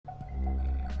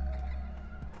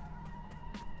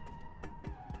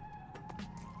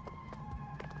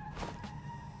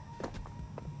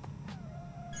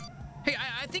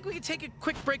think we could take a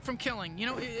quick break from killing. You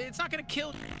know, it's not gonna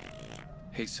kill.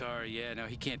 Hey, sorry, yeah, no,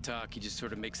 he can't talk. He just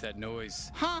sort of makes that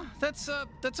noise. Huh, that's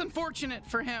unfortunate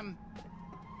for him.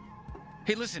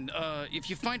 Hey, listen, if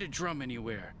you find a drum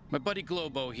anywhere, my buddy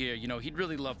Globo here, you know, he'd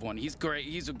really love one. He's great,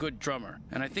 he's a good drummer,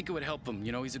 and I think it would help him.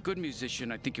 You know, he's a good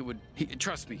musician. I think it would,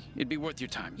 trust me, it'd be worth your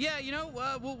time. Yeah, you know,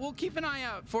 we'll keep an eye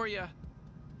out for you.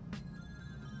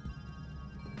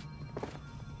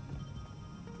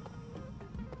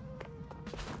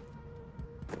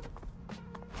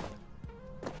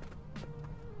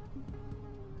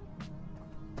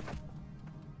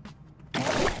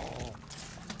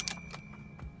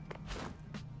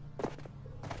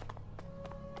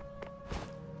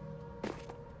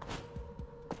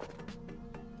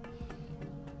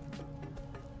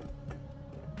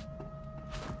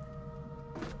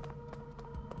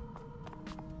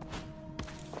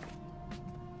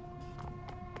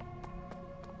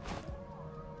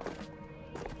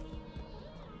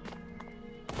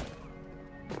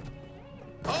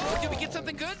 Did we get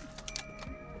something good?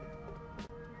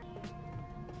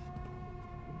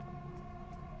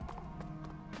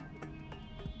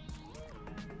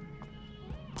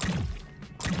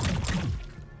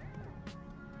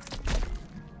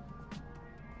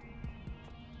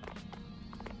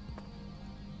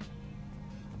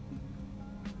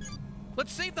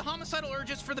 Let's save the homicidal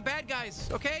urges for the bad guys,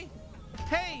 okay?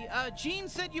 Hey, Gene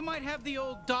said you might have the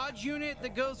old Dodge unit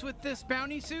that goes with this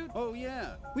bounty suit. Oh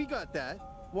yeah, we got that.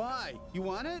 Why? You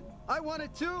want it? I want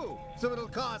it too, so it'll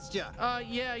cost you.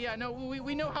 Yeah, no,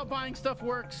 we know how buying stuff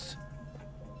works.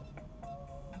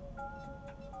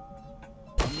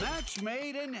 Match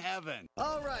made in heaven.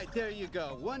 All right, there you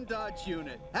go. One Dodge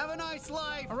unit. Have a nice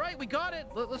life. All right, we got it.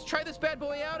 Let's try this bad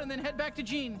boy out and then head back to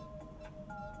Gene.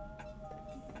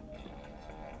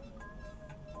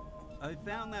 I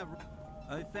found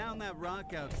that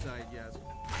rock outside, yes.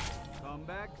 Come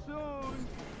back soon.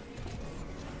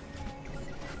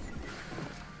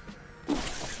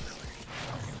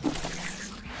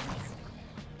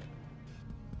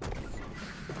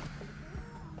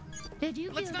 Did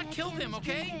you Let's not kill them,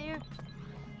 okay? There?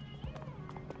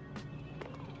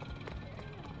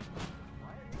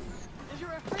 Is your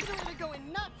refrigerator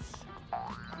going nuts?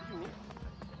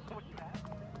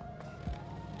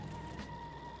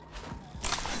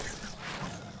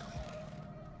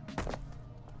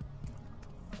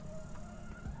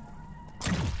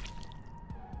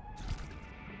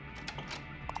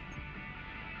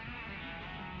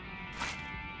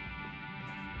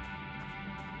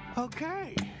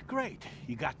 Okay, great.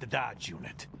 You got the Dodge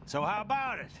unit. So how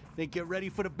about it? Think you're ready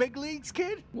for the big leagues,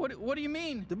 kid? What do you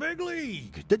mean? The big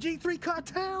league, the G3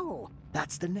 cartel.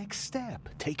 That's the next step,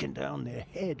 taking down their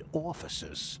head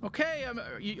officers. Okay,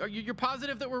 you're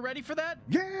positive that we're ready for that?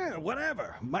 Yeah,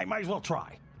 whatever. Might as well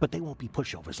try. But they won't be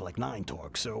pushovers like Nine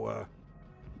Torg, so,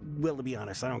 well, to be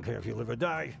honest, I don't care if you live or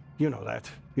die. You know that.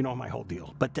 You know my whole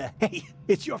deal. But, hey,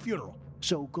 it's your funeral.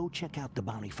 So go check out the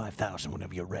Bounty 5000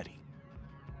 whenever you're ready.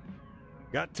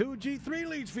 Got 2 G3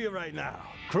 leads for you right now.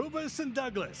 Krubus and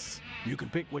Douglas. You can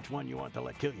pick which one you want to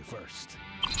let kill you first.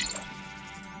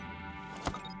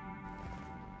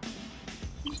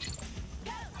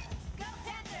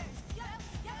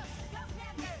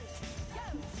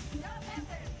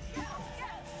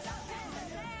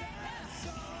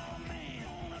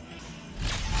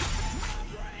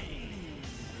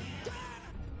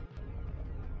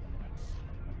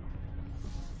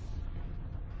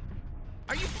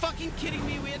 Are you fucking kidding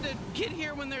me? We had to get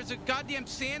here when there's a goddamn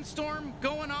sandstorm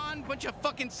going on, bunch of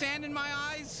fucking sand in my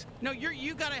eyes. No,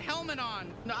 you got a helmet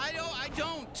on. No, I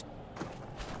don't.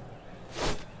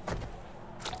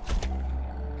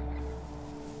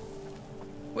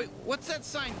 Wait, what's that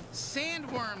sign?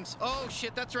 Sandworms. Oh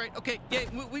shit, that's right. Okay, yeah,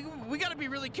 we gotta be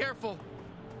really careful.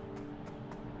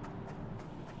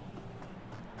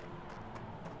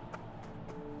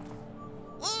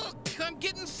 I'm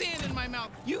getting sand in my mouth.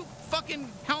 You fucking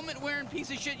helmet-wearing piece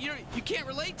of shit. You can't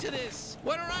relate to this.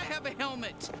 Why don't I have a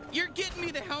helmet? You're getting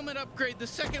me the helmet upgrade the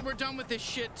second we're done with this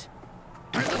shit.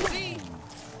 All right, let's see.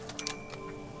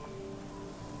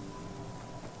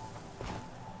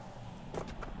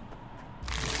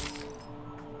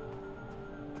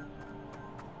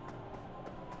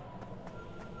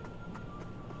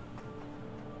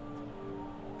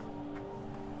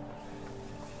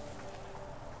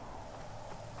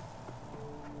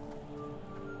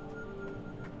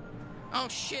 Oh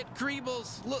shit,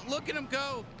 Greebles. Look at them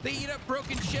go. They eat up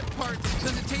broken ship parts.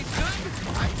 Does it taste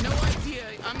good? I have no idea.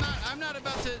 I'm not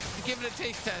about to give it a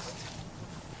taste test.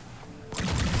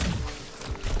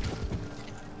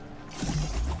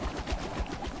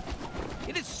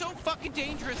 It is so fucking fucking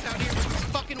dangerous out here with this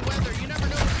fucking weather. You never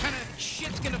know what kind of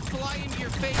shit's gonna fly into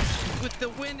your face with the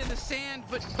wind and the sand,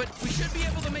 but we should be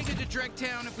able to make it to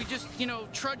Dregtown if we just, you know,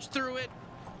 trudge through it.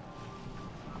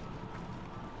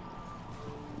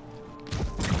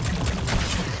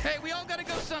 Hey, we all gotta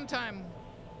go sometime.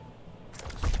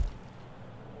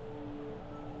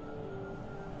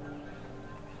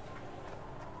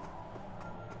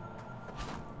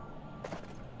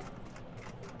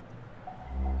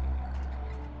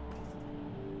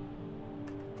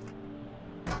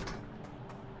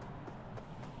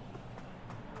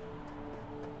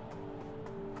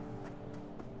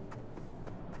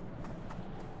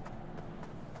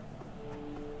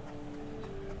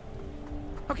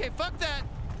 Okay, fuck that.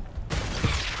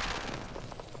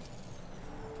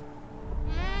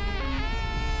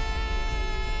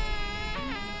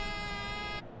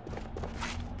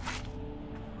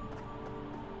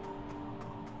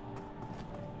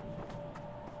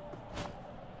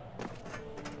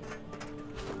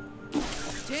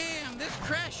 Damn, this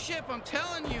crashed ship, I'm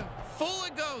telling you, full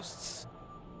of ghosts.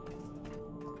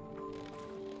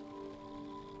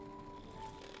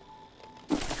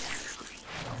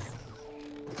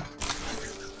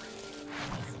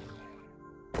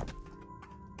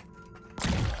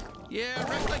 Yeah,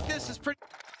 wreck like this is pretty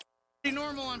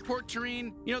normal on Port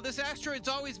Terrain. You know, this asteroid's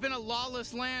always been a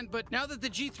lawless land, but now that the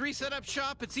G3 set up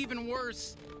shop, it's even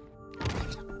worse.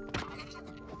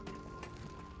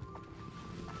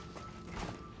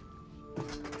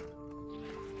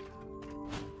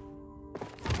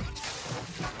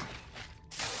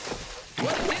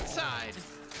 What is inside?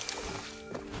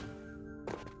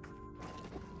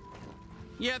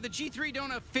 Yeah, the G3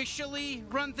 don't officially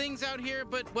run things out here,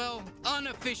 but, well,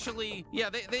 unofficially, yeah,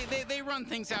 they run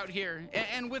things out here,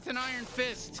 and with an iron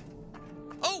fist.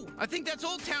 Oh, I think that's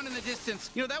Old Town in the distance.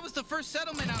 You know, that was the first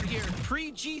settlement out here,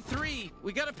 pre-G3.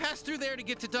 We gotta pass through there to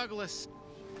get to Douglas.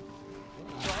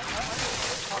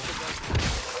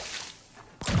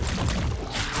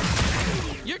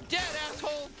 You're dead,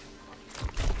 asshole!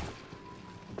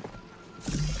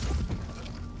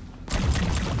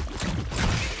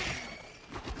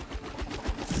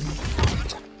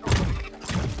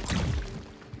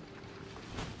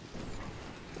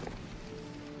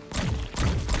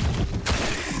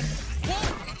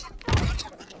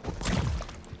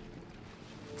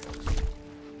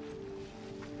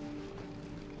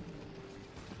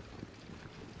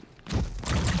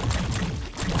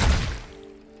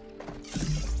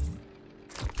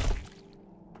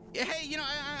 Hey, you know,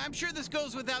 I'm sure this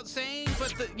goes without saying,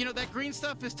 but you know, that green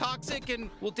stuff is toxic and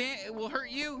will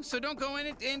hurt you, so don't go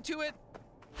into it.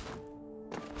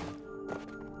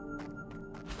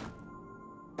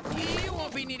 You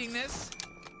won't be needing this.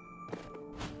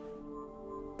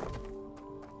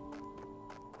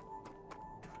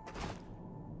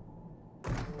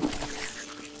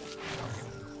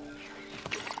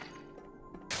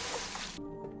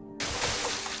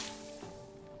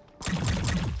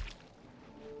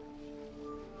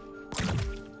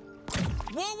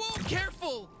 Whoa,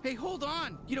 careful! Hey, hold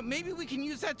on. You know, maybe we can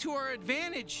use that to our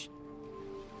advantage.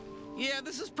 Yeah,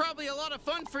 this is probably a lot of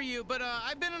fun for you, but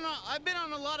I've been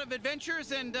on a lot of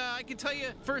adventures, and I can tell you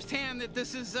firsthand that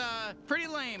this is pretty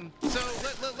lame. So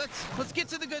let's get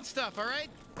to the good stuff, all right?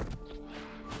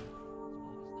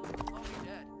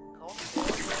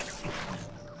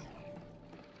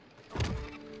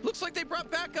 Looks like they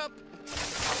brought backup.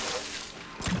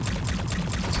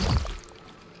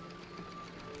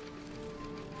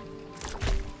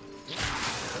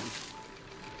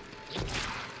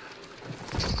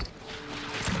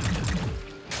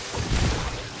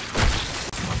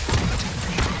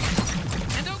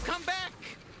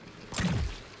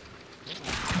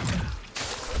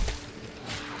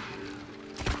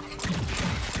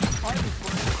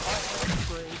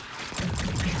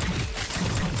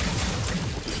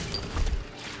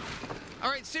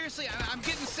 Seriously, I'm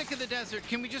getting sick of the desert.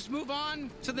 Can we just move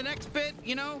on to the next bit,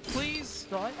 you know, please?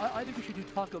 So I think we should do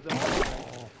Taco Bell.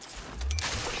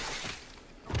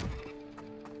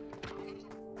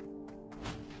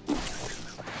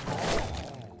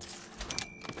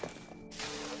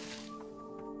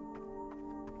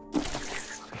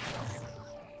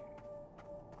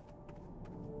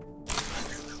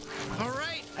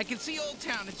 I can see Old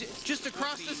Town. It's just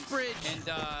across this bridge. And,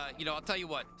 you know, I'll tell you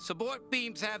what. Support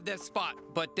beams have their spot,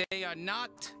 but they are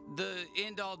not the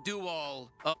end-all,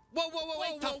 do-all.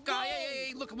 Whoa, Tough guy.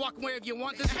 Hey, look, walk wherever you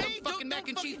want. This is the fucking Mac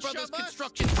and Cheese Brothers shove us.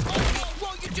 construction.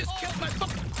 Whoa, you just killed my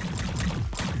fucking...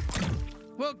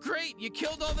 Well, great. You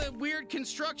killed all the weird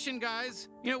construction guys.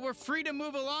 You know, we're free to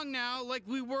move along now like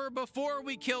we were before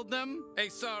we killed them. Hey,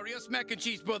 sorry, us mac and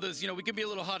cheese brothers, you know, we can be a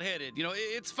little hot-headed. You know,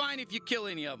 it's fine if you kill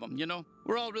any of them, you know?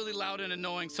 We're all really loud and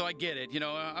annoying, so I get it. You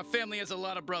know, our family has a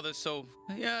lot of brothers, so,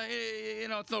 yeah, you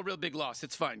know, it's no real big loss.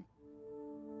 It's fine.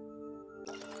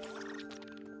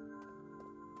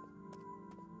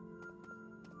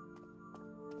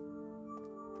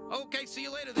 Okay, see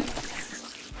you later then.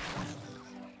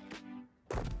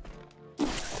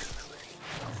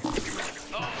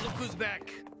 Oh, look who's back.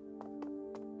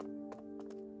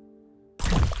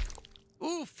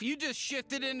 Oof, you just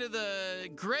shifted into the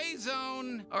gray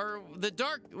zone, or the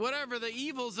dark, whatever, the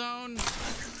evil zone.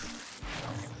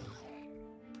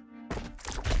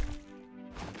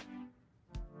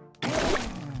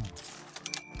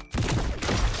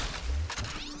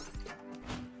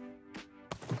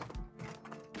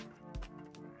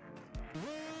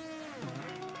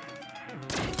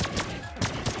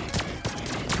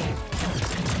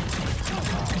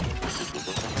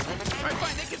 All right,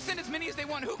 fine, they can send as many as they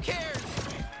want, who cares?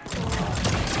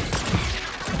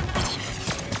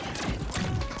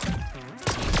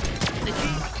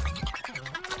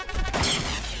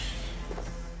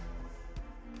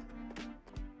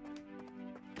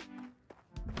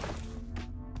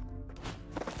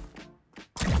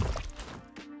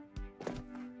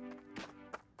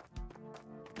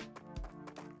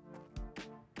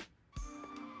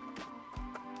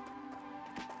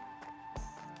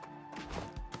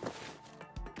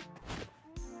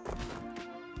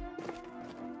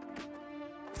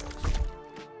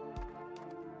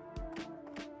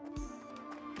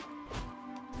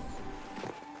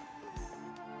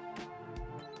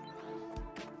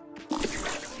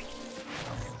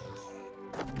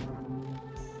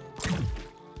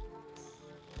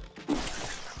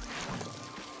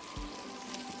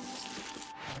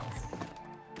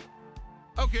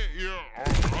 Okay, yeah,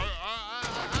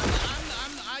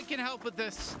 I can help with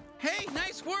this. Hey,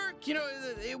 nice work. You know,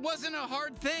 it wasn't a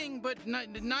hard thing, but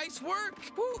nice work.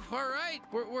 Whew, all right,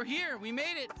 we're here. We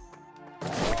made it.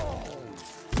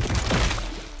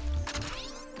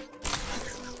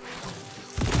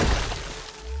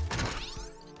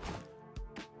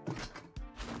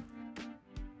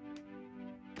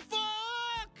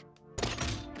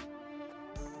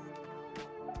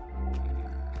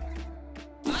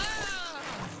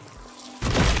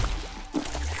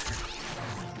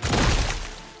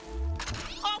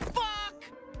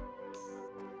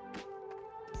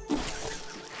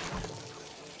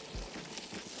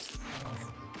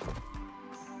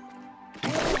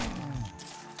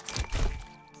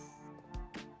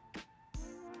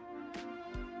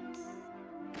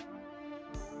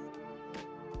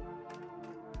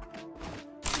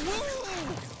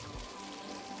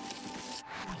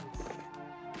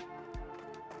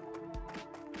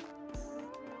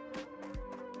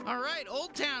 All right,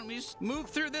 Old Town. We just move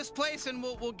through this place and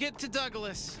we'll get to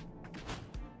Douglas.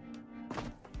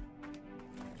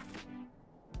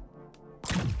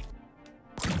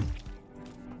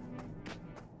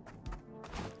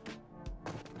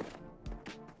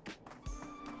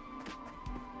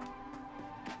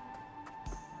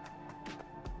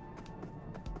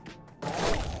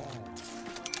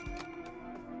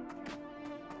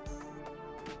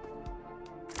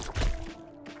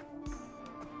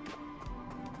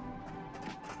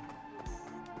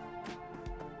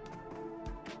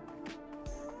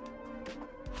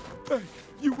 Hey,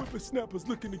 you whippersnappers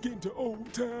looking to get into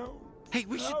Old Town? Hey,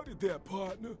 we should... Howdy there,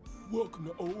 partner. Welcome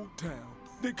to Old Town.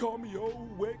 They call me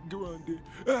Old Wet Grundy.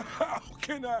 How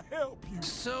can I help you?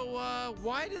 So,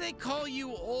 why do they call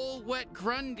you Old Wet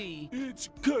Grundy? It's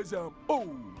 'cause I'm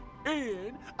old,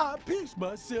 and I piss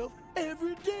myself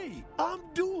every day. I'm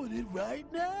doing it right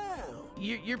now.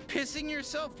 You're pissing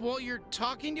yourself while you're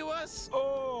talking to us?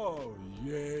 Oh,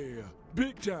 yeah.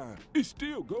 Big time. It's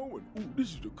still going. Ooh,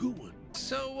 this is a good one.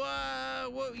 So,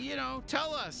 well, you know,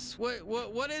 tell us.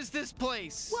 What is this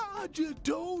place? Well, I just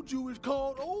told you it's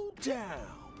called Old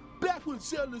Town. Back when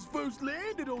settlers first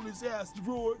landed on this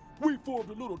asteroid, we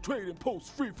formed a little trading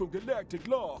post free from galactic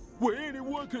law, where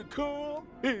anyone could come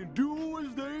and do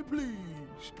as they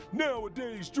please.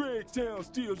 Nowadays, Dragtown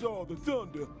steals all the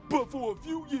thunder, but for a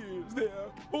few years there,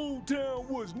 Old Town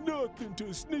was nothing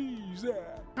to sneeze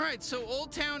at. All right, so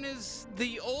Old Town is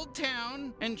the old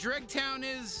town, and Dragtown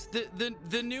is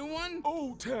the new one?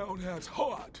 Old Town has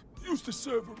heart. Used to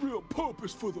serve a real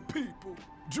purpose for the people.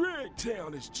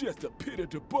 Dragtown is just a pit of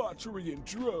debauchery and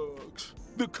drugs.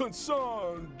 The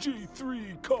concerned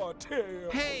G3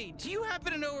 cartel. Hey, do you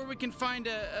happen to know where we can find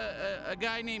a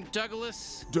guy named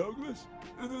Douglas? Douglas?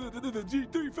 The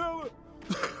G3 fella?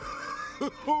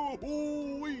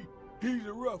 Hoo-wee. He's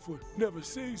a rough one. Never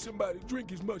seen somebody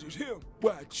drink as much as him.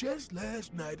 Why, just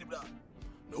last night,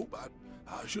 nope,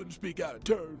 I shouldn't speak out of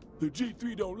turn. The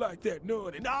G3 don't like that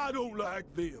none, and I don't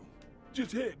like them.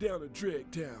 Just head down to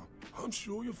Dregtown. I'm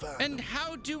sure you'll find And them.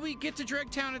 how do we get to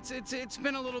Dregtown? It's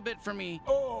been a little bit for me.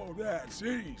 Oh, that's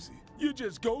easy. You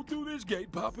just go through this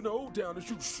gate, pop in the old town, and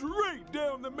shoot straight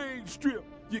down the main strip.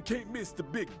 You can't miss the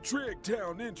big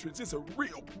Dregtown entrance. It's a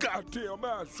real goddamn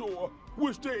eyesore.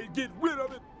 Wish they'd get rid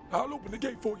of it. I'll open the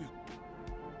gate for you.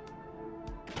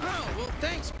 Oh, well,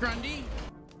 thanks, Grundy.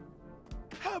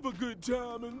 Have a good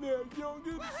time in there,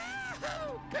 youngin'.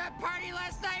 Woohoo! That party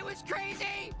last night was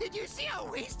crazy! Did you see how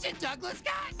wasted Douglas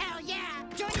got? Hell yeah!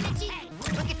 Join the G! Hey,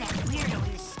 look at that weirdo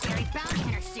in his scary bounty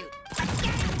hunter suit. Let's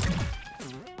get him!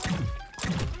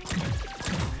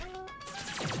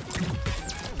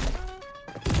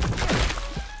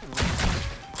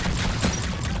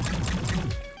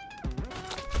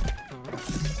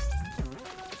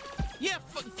 Yeah,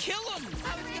 kill him!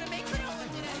 I was gonna make granola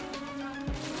today.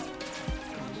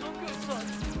 So good, son.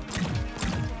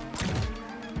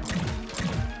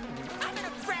 I'm gonna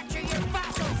fracture your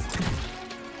fossils!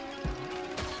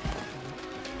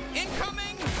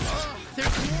 Incoming!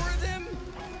 There's more of them?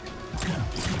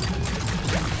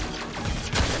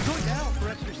 Going down for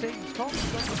extra Satan's call.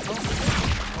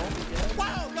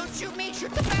 Whoa! Don't shoot me!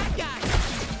 Shoot the bad guy!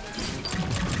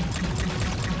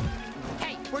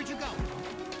 Hey, where'd you go?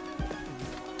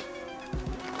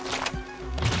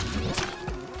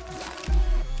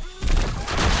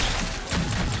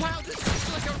 Wow, this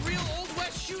is like a real Old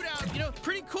West shootout. You know,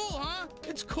 pretty cool, huh?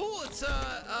 It's cool. It's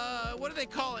what do they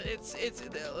call it? It's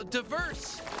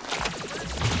diverse.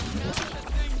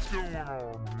 Things going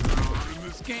on in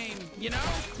this Game, you know?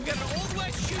 We got an Old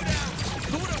West shootout.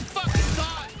 Who would have fucking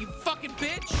thought? You fucking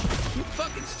bitch. You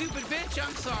fucking stupid bitch.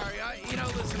 I'm sorry.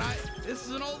 Listen, this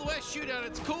is an Old West shootout.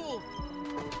 It's cool.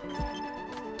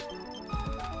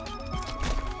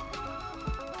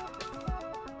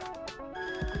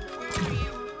 Where are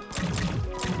you?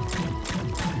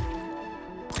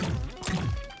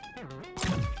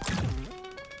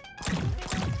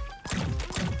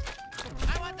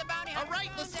 I want the bounty All hunter. right,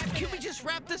 can we just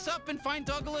wrap this up and find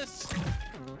Douglas?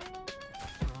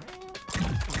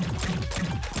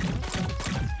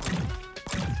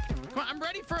 Come on, I'm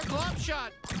ready for a glob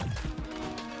shot.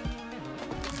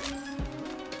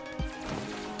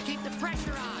 Keep the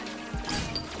pressure on.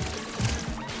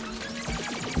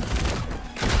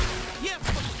 Yeah,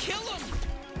 kill him.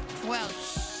 Well,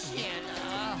 shit.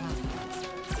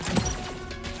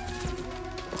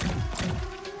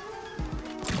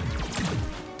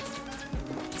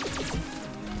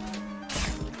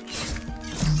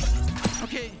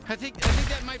 Okay, I think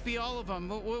that might be all of them.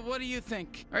 What do you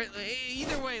think? All right,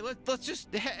 either way, let's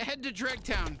just head to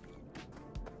Dregtown.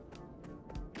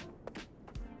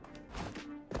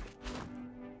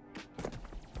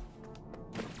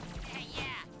 Hey, yeah.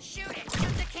 Shoot it.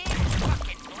 Shoot the can.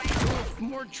 Fucking blast. Oof,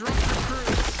 more drunk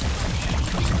recruits.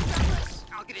 Douglas,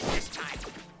 I'll get it this time.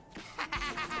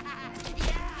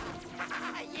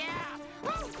 Yeah. Yeah.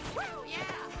 Woo, woo, yeah.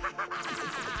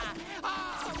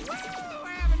 Oh, woo, we're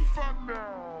having fun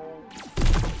now.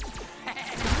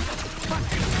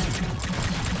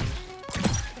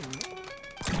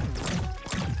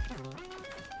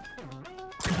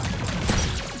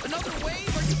 Another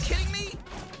wave? Are you kidding me?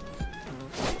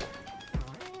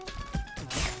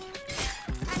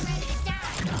 I'm ready to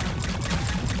die. I'm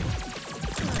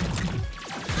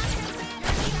gonna grab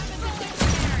and shove in the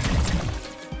dictionary.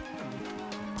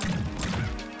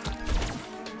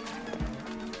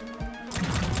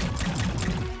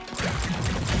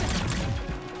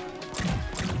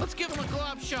 Let's give him a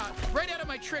glob shot. Right out of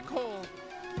my trick hole.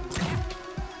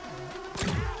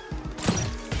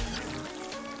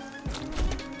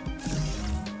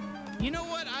 You know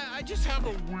what? I just have a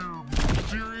weird,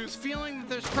 mysterious feeling that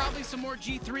there's probably some more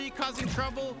G3 causing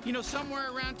trouble, you know,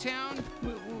 somewhere around town.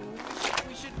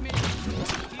 We should maybe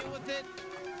deal with it.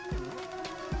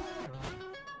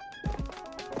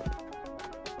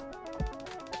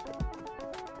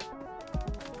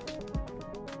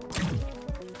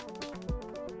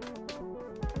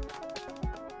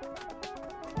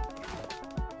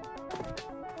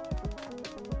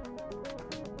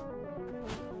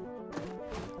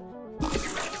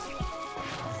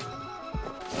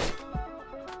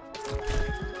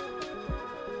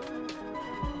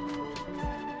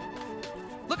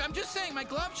 Look, I'm just saying my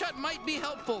glob shot might be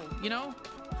helpful, you know?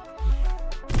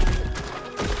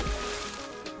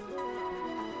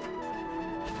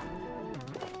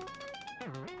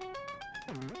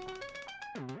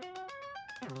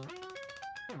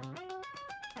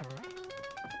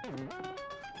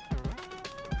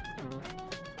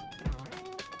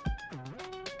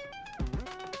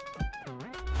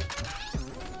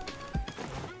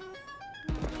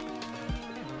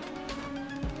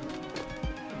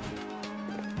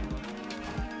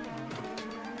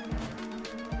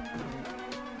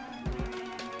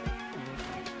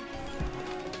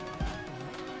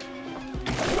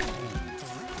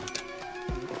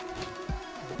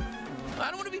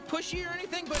 pushy or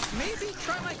anything, but maybe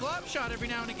try my glob shot every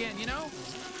now and again, you know?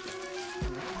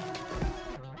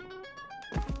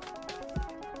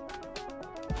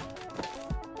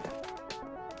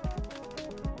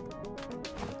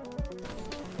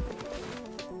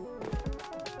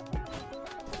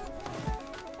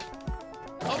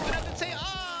 Open up and say,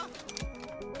 ah!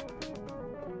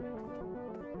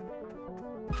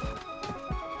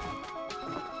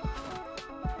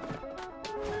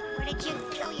 Where did you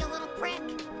go, you little prick?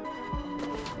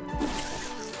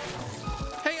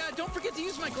 Hey, don't forget to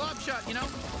use my glob shot, you know?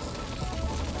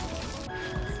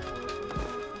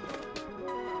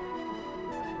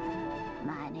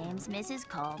 My name's Mrs.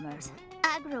 Calmers.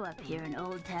 I grew up here in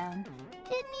Old Town.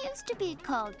 Didn't used to be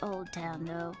called Old Town,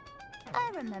 though.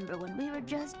 I remember when we were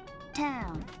just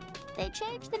Town. They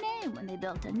changed the name when they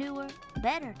built a newer,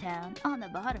 better town on the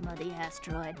bottom of the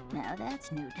asteroid. Now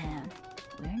that's Newtown.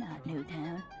 We're not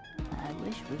Newtown. I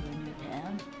wish we were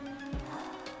Newtown.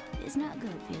 It's not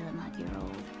good feeling like you're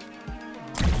old.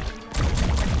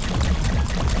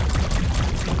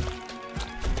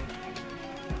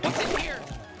 What's in here?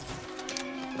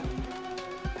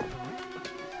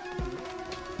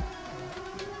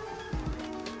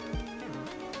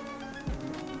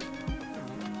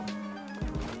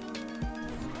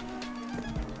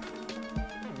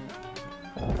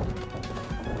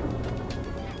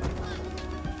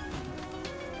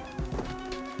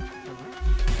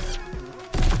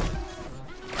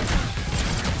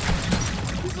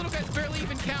 These little guys barely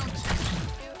even count.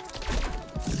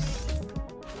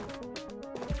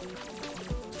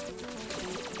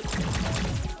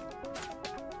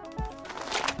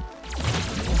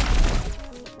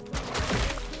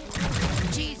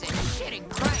 Jesus shitting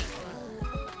Christ.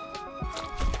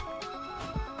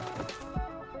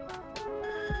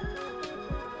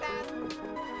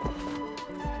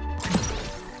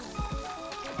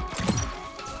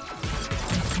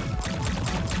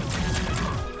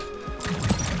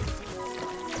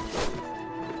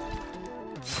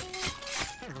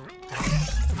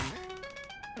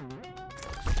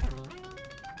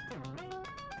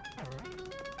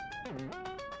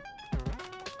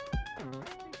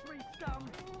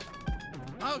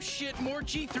 Oh shit, more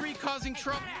G3 causing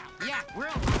trouble. Yeah, we're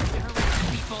all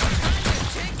harass people.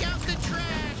 Take out the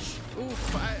trash!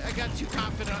 Oof, I got too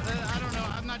confident. I don't know,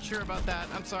 I'm not sure about that.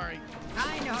 I'm sorry.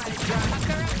 I know how to drive.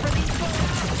 They're up for these bullets.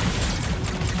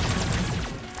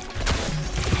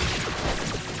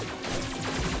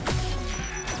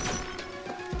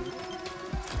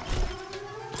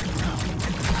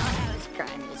 Oh, I was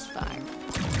crying this far.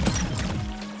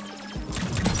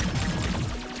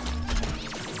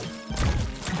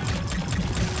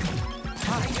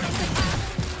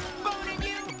 Boning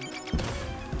you!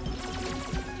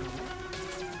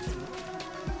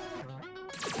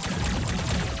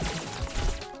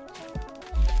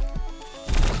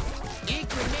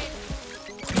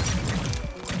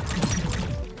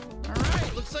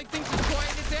 Alright, looks like things have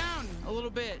quieted down a little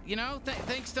bit, you know?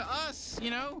 Thanks to us, you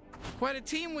know? Quite a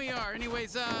team we are.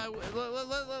 Anyways,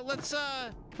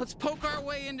 let's poke our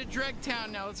way into Dregtown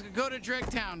now. Let's go to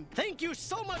Dregtown. Thank you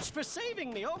so much for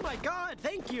saving me. Oh my God,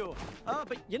 thank you.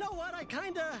 But you know what? I'm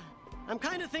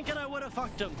kinda thinking I would have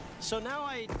fucked him. So now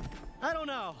I don't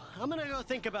know. I'm gonna go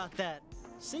think about that.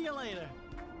 See you later.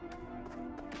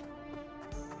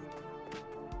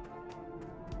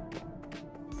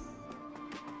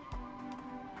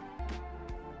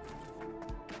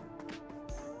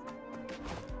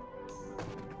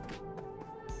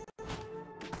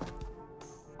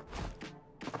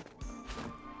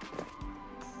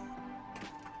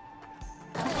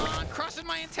 Come on, crossing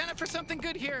my antenna for something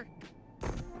good here.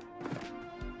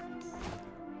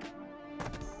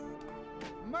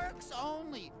 Mercs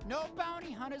only. No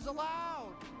bounty hunters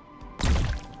allowed.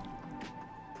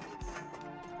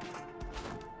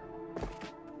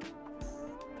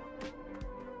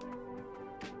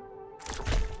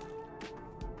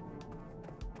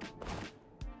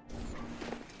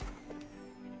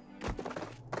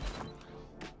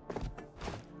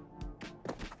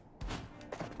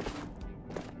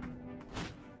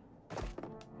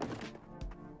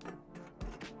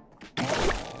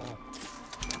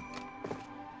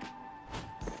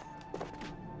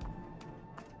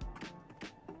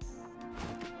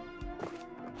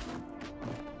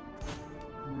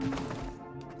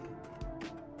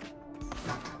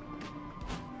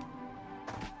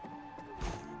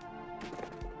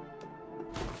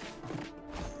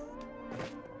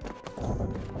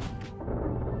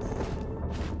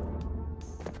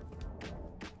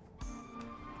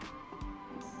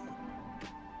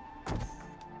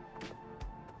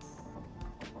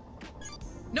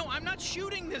 No, I'm not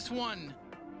shooting this one.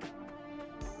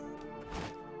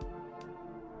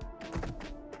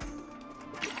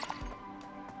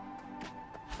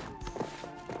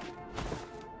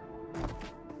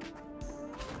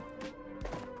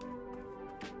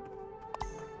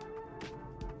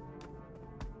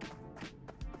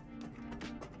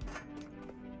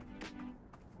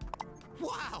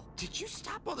 Wow! Did you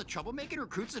stop all the troublemaking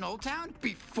recruits in Old Town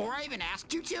before I even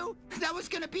asked you to? That was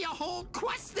gonna be a whole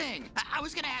quest thing! I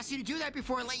was gonna ask you to do that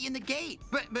before I let you in the gate.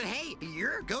 But hey,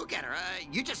 you're a go-getter.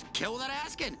 You just kill without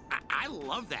asking. I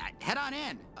love that. Head on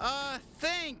in.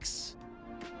 Thanks.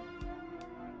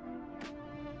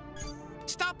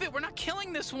 Stop it, we're not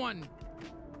killing this one.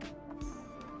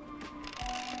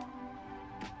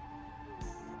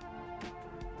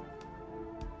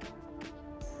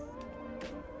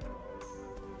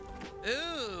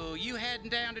 Ooh, you heading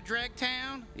down to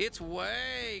Dragtown? It's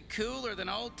way cooler than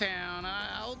Old Town.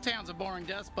 Old Town's a boring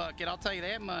dust bucket, I'll tell you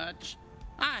that much.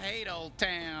 I hate Old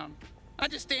Town. I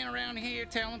just stand around here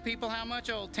telling people how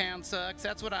much Old Town sucks.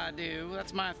 That's what I do.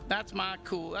 That's my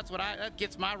cool. That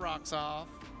gets my rocks off.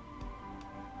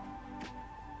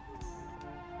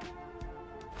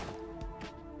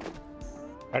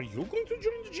 Are you going to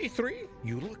join the G3?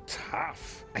 You look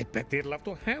tough. I bet they'd love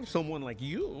to have someone like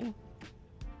you.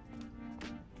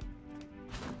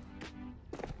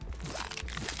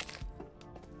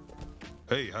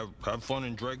 Hey, have fun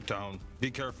in Dragtown.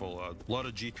 Be careful, a lot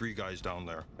of G3 guys down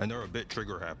there, and they're a bit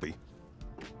trigger happy.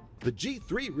 The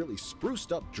G3 really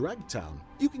spruced up Dragtown.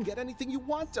 You can get anything you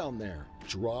want down there.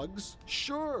 Drugs?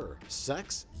 Sure.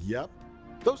 Sex? Yep.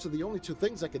 Those are the only two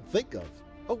things I can think of.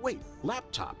 Oh wait,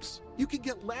 laptops. You can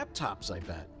get laptops, I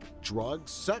bet.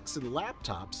 Drugs, sex, and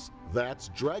laptops. That's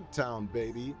Dragtown,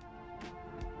 baby.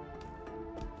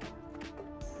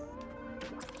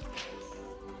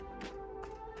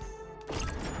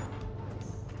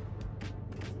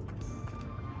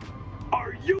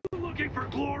 Are you looking for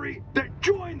glory? Then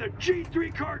join the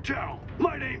G3 cartel.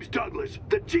 My name's Douglas,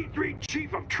 the G3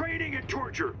 Chief of Training and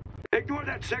Torture. Ignore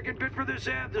that second bit for this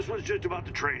ad. This one's just about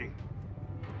the training.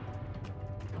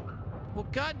 Well,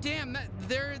 goddamn,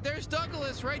 there's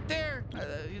Douglas right there.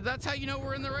 That's how you know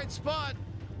we're in the right spot.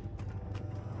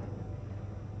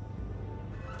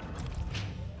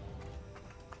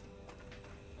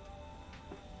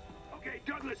 Okay,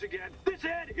 Douglas again. This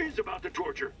ad is about the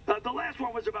torture. The last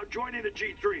one was about joining the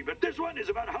G3, but this one is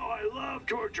about how I love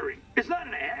torturing. It's not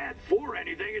an ad for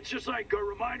anything. It's just like a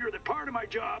reminder that part of my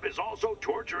job is also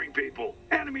torturing people.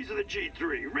 Enemies of the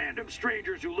G3, random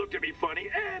strangers who looked at me funny,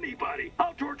 anybody.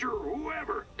 I'll torture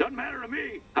whoever. Doesn't matter to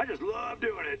me. I just love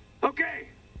doing it. Okay,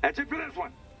 that's it for this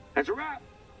one. That's a wrap.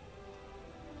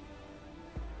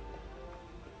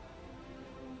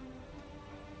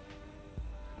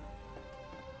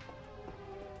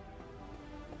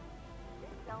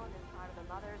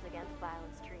 Mothers Against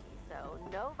Violence treaty, so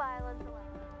no violence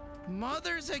allowed.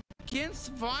 Mothers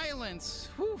Against Violence.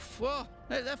 Oof, well,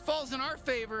 that falls in our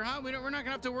favor, huh? We're not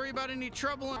gonna have to worry about any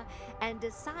trouble. And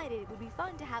decided it would be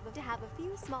fun to have a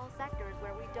few small sectors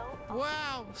where we don't.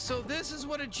 Wow, so this is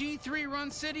what a G3 run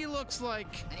city looks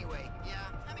like. Anyway, yeah,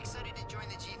 I'm excited to join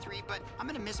the G3, but I'm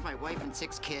gonna miss my wife and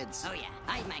 6 kids. Oh yeah,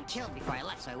 I had mine killed before I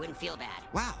left so I wouldn't feel bad.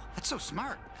 Wow, that's so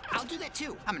smart. I'll do that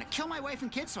too. I'm gonna kill my wife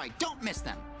and kids so I don't miss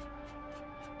them.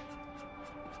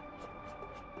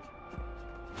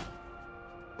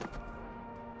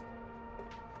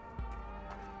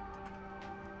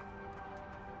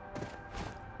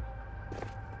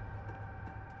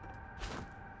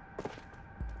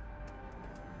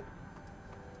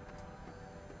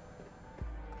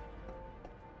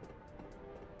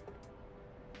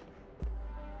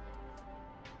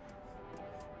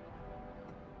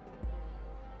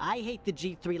 I hate the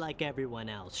G3 like everyone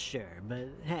else, sure, but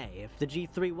hey, if the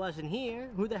G3 wasn't here,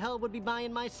 who the hell would be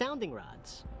buying my sounding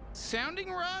rods?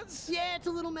 Sounding rods? Yeah, it's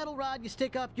a little metal rod you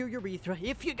stick up your urethra,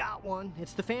 if you got one.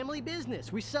 It's the family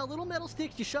business. We sell little metal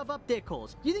sticks you shove up dick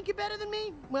holes. You think you're better than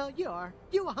me? Well, you are.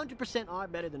 You 100% are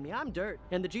better than me. I'm dirt.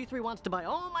 And the G3 wants to buy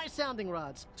all my sounding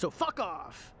rods. So fuck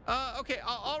off. Okay,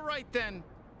 all right then.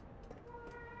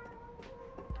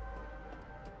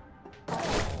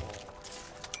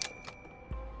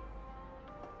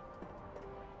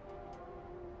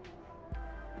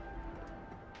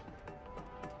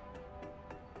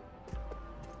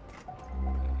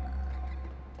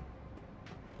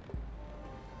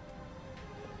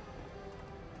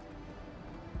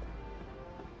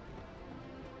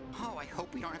 Oh, I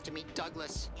hope we don't have to meet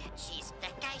Douglas. Yeah, jeez,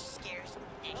 that guy scares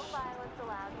me. No violence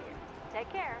allowed here.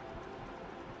 Take care.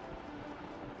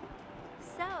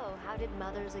 So, how did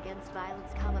Mothers Against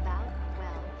Violence come about?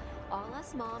 Well, all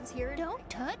us moms here. Don't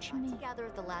touch me. Together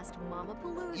at the last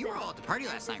Mamapalooza. You were all at the party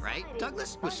last night, right?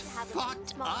 Douglas was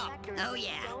fucked up. Oh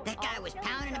yeah, that guy was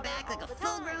pounding the back like a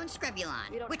full-grown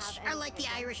scrubulon, which are like the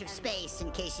Irish of space,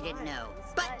 in case you didn't know.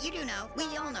 But you do know, we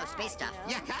all know space stuff.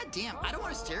 Yeah, goddamn, I don't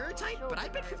want to stereotype, but I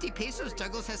bet 50 pesos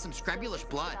Douglas has some scrabulish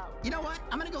blood. You know what?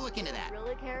 I'm gonna go look into that.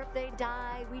 Really care if they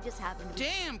die? We just happen to.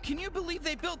 Damn, can you believe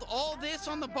they built all this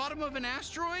on the bottom of an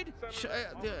asteroid?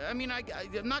 I mean, I'm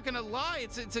not gonna lie,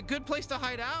 it's a good place to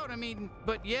hide out. I mean,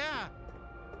 but yeah.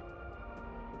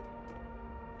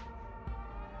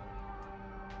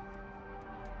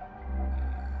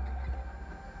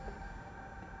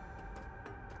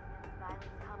 Violence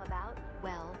come about?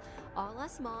 Well, all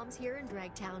us moms here in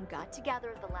Dragtown got together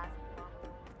at the last.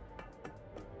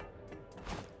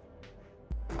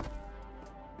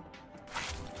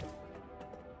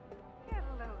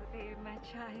 Hello there, my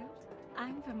child.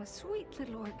 I'm from a sweet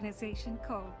little organization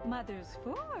called Mothers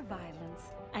for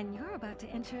Violence, and you're about to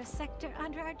enter a sector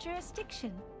under our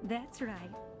jurisdiction. That's right.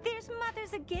 There's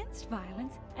Mothers Against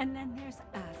Violence, and then there's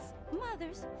us,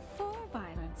 Mothers for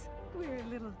Violence. We're a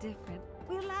little different.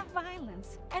 We love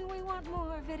violence, and we want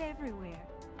more of it everywhere.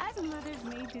 As mothers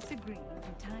may disagree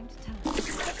from time to time, but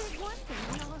there's one thing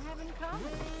we all have in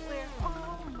common. We're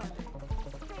all mothers.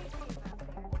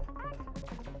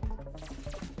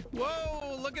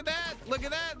 Whoa, look at that! Look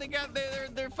at that! They got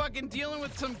they're fucking dealing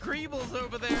with some greebles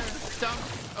over there. Dumb.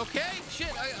 Okay,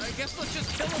 shit. I guess let's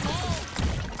just kill them all.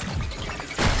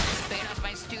 Paid off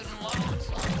my student loans.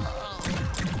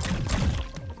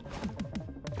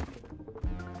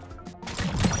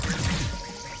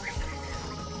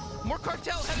 More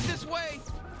cartel headed this way.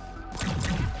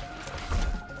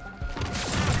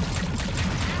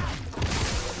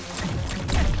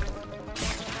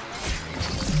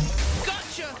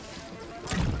 Gotcha.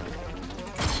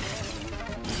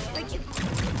 Thank you.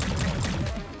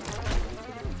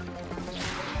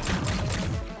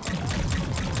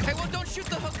 Hey, well, don't shoot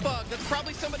the hook bug. That's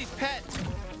probably somebody's pet.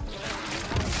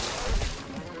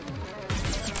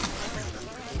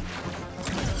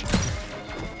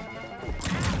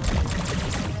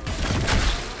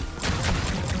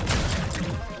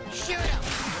 Shoot him.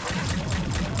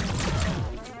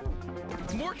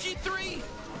 More G3.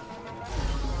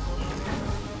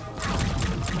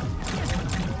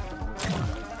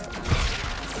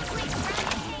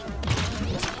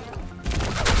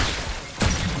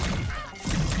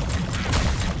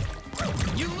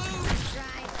 You lose.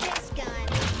 Try this gun.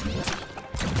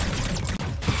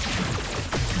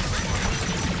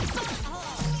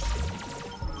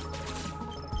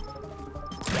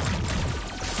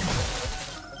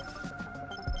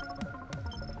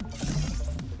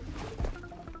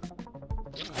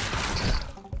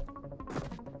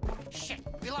 Shit,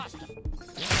 we lost him.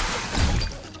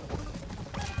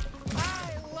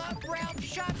 I love brown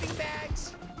shopping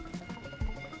bags.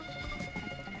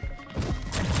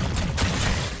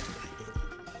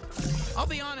 I'll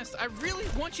be honest, I really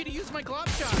want you to use my glob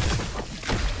shot.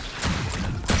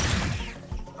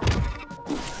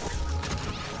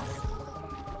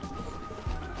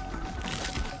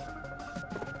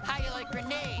 How you like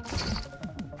grenades?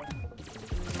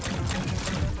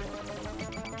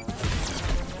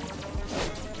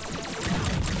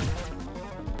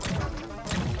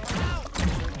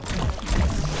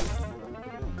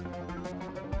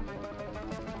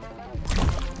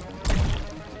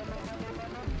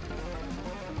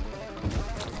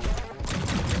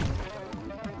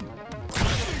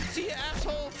 See ya,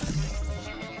 asshole.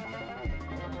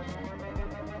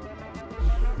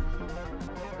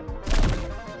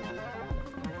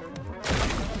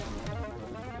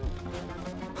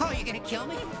 Oh, you gonna kill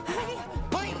me?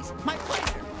 Please, my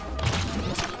pleasure.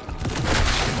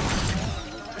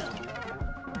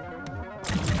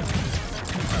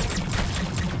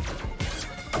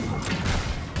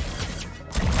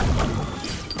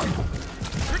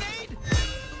 Grenade!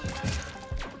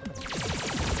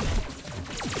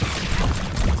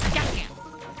 Goddamn.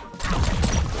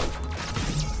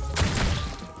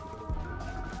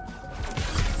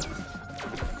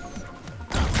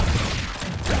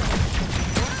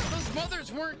 Those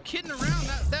mothers weren't kidding around.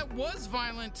 That was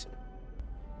violent.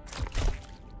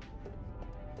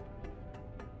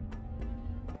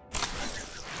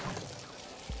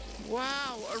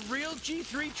 Wow, a real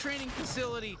G3 training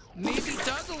facility. Maybe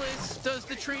Douglas does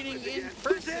the training in This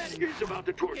person. ad is about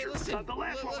the torture. Okay, listen, the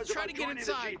last one let's was try about to get joining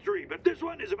inside. the G3, but this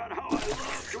one is about how I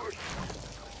love torture.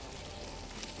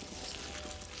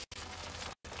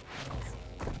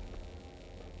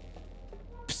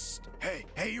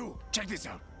 Hey you, check this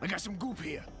out. I got some goop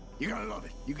here. You're gonna love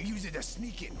it. You can use it to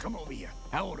sneak in. Come over here.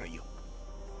 How old are you?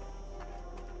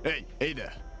 Hey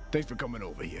there. Thanks for coming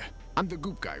over here. I'm the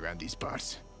goop guy around these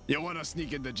parts. You wanna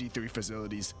sneak into G3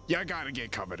 facilities? You gotta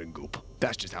get covered in goop.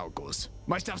 That's just how it goes.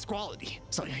 My stuff's quality,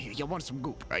 so you want some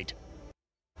goop, right?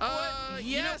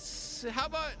 Yes. How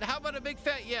about a big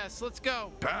fat yes? Let's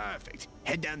go. Perfect.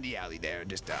 Head down the alley there and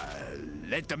just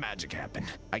let the magic happen,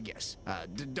 I guess.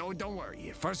 Don't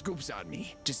worry. First goop's on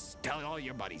me. Just tell all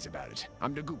your buddies about it.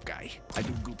 I'm the goop guy. I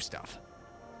do goop stuff.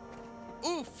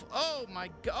 Oof. Oh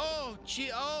my god. Oh gee.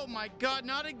 Oh my god.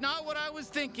 Not what I was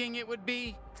thinking it would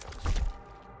be.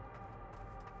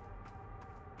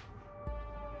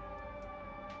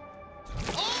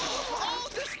 Oh,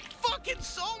 this fucking,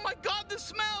 oh my god, the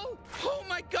smell. Oh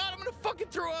my god, I'm gonna fucking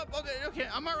throw up. Okay,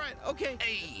 I'm all right. Okay.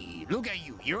 Hey, look at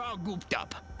you. You're all gooped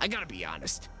up. I gotta be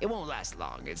honest. It won't last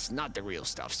long. It's not the real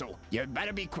stuff, so you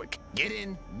better be quick. Get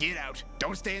in, get out.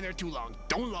 Don't stay in there too long.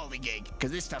 Don't lollygag, because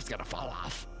this stuff's gonna fall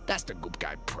off. That's the goop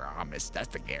guy promise. That's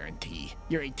the guarantee.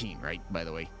 You're 18, right, by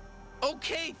the way?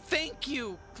 Okay, thank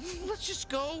you. Let's just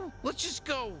go. Let's just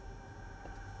go.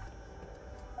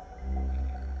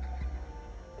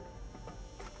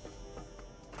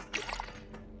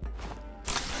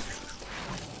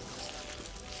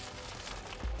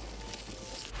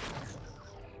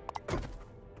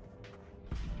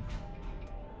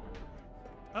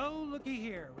 Oh, looky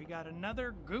here. We got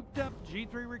another gooped up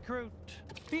G3 recruit.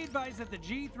 Be advised that the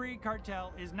G3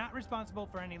 cartel is not responsible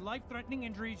for any life-threatening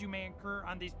injuries you may incur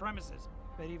on these premises.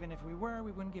 But even if we were,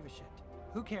 we wouldn't give a shit.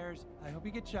 Who cares? I hope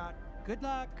you get shot. Good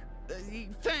luck.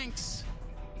 Thanks.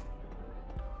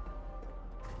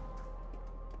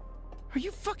 Are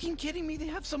you fucking kidding me? They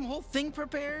have some whole thing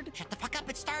prepared? Shut the fuck up,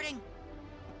 it's starting.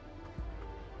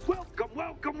 Welcome,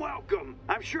 welcome, welcome.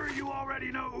 I'm sure you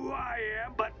already know who I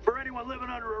am, but for anyone living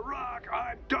under a rock,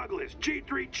 I'm Douglas,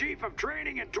 G3 Chief of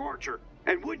Training and Torture.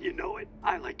 And wouldn't you know it,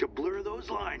 I like to blur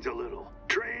those lines a little.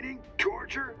 Training,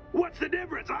 torture, what's the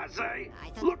difference, I say?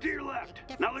 Look to your left,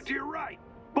 now look to your right.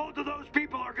 Both of those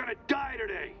people are gonna die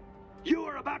today. You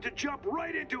are about to jump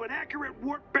right into an accurate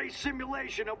warp-based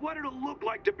simulation of what it'll look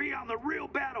like to be on the real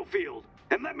battlefield.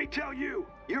 And let me tell you,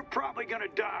 you're probably gonna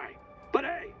die. But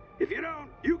hey, if you don't,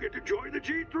 you get to join the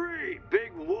G3.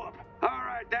 Big whoop. All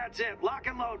right, that's it. Lock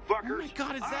and load, fuckers. Oh my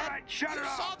god, is All that? right, shut it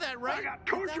off. You saw that, right? I got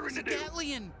torturing to do.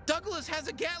 Gatlian. Douglas has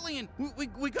a Gatlian.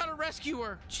 We gotta rescue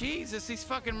her. Jesus, these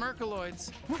fucking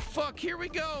Mercaloids. Oh, fuck, here we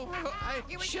go.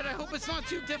 Shit, I hope it's not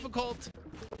too difficult.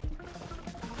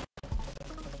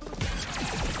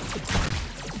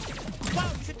 Whoa,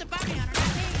 shoot the bounty hunter.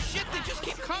 Hey, shit, they just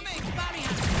keep coming. The bounty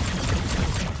hunter.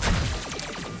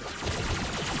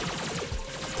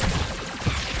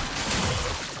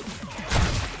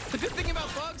 The good thing about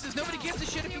bugs is nobody gives a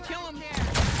shit if you kill them. Are you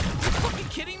fucking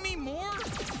kidding me? More?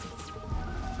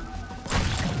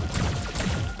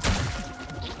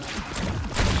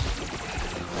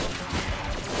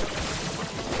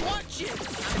 Watch it!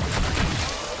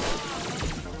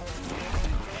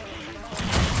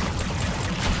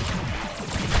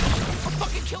 I'll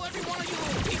fucking kill every one of you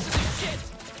little pieces of shit!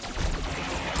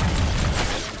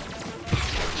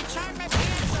 You charmed my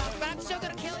pants off, but I'm still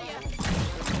gonna kill you.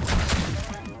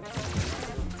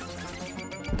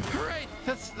 Alright,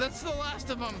 that's the last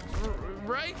of them,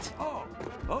 right? Oh,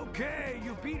 okay,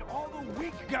 you beat all the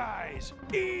weak guys.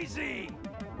 Easy,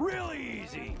 really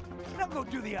easy. Now go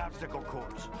do the obstacle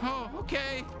course. Oh,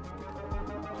 okay.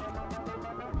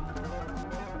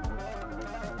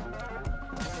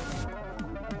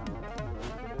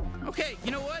 Okay,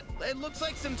 you know what? It looks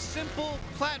like some simple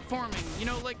platforming. You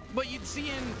know, like what you'd see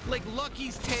in like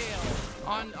Lucky's Tale,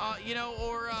 on you know,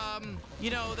 or you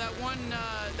know that one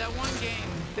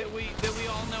game that we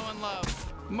all know and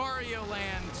love, Mario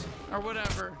Land or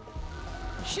whatever.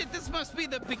 Shit, this must be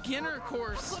the beginner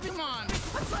course. Come on. I'm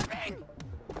slipping!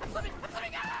 I'm slipping!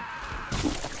 Ah!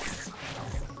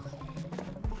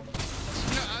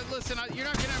 No, listen, you're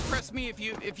not gonna impress me if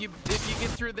you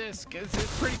get through this, 'cause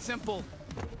it's pretty simple.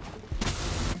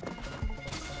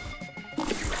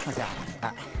 What's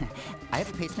that? I have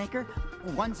a pacemaker.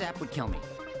 One zap would kill me.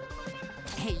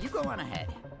 Hey, you go on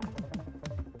ahead.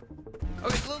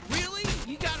 Okay, look, really?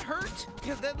 You got hurt?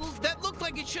 Yeah, that looked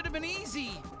like it should have been easy.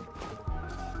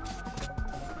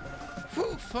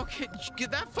 Whew, fucking,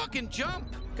 that fucking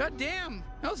jump. God damn.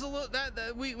 That was a little,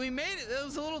 we made it. That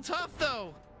was a little tough,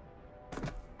 though.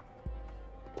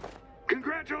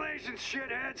 Congratulations,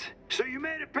 shitheads. So you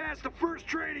made it past the first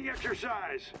training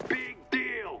exercise. Big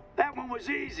deal. That one was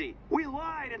easy. We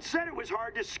lied and said it was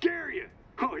hard to scare you.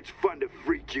 Oh, it's fun to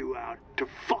freak you out, to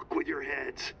fuck with your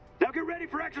heads. Now get ready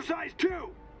for exercise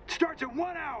 2. It starts in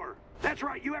 1 hour. That's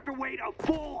right, you have to wait a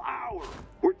full hour.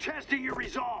 We're testing your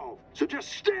resolve. So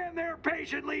just stand there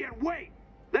patiently and wait.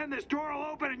 Then this door will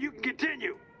open and you can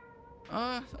continue.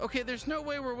 Okay, there's no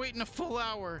way we're waiting a full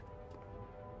hour.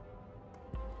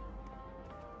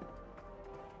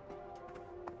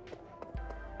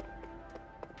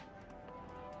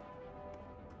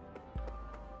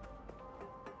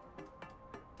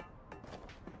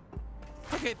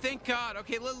 Okay, thank God.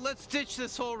 Okay, let's ditch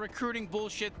this whole recruiting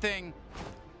bullshit thing.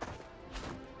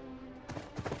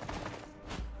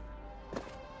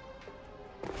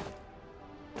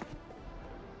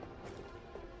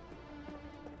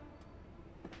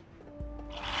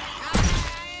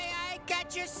 I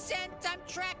got your scent. I'm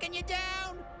tracking you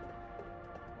down.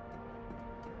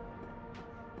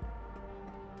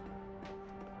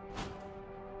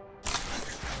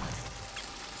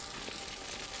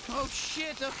 Oh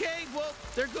shit, okay, well,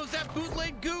 there goes that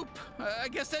bootleg goop. I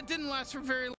guess that didn't last for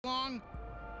very long.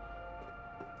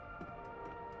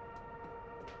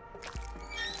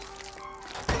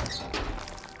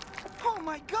 Oh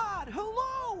my God,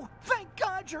 hello! Thank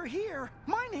God you're here.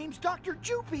 My name's Dr.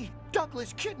 Jupy.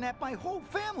 Douglas kidnapped my whole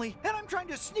family, and I'm trying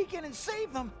to sneak in and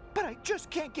save them. But I just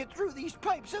can't get through these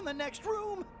pipes in the next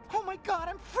room. Oh my God,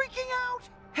 I'm freaking out!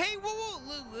 Hey,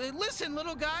 whoa, listen,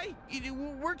 little guy.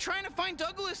 We're trying to find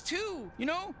Douglas, too. You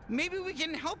know, maybe we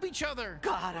can help each other.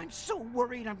 God, I'm so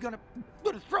worried I'm gonna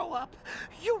throw up.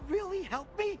 You really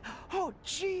helped me? Oh,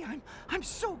 gee, I'm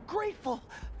so grateful.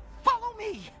 Follow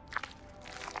me.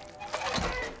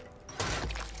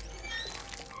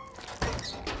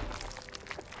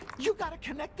 You gotta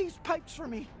connect these pipes for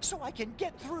me so I can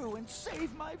get through and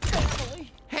save my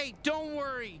family. Hey, don't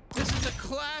worry. This is a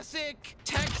classic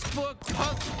textbook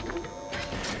puzzle.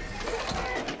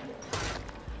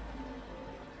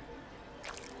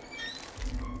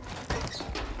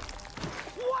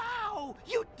 Wow!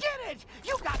 You did it!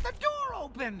 You got the door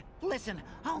open! Listen,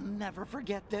 I'll never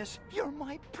forget this. You're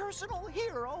my personal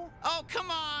hero. Oh, come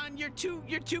on. You're too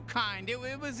kind.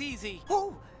 It was easy.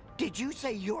 Oh! Did you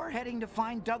say you're heading to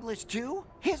find Douglas too?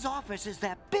 His office is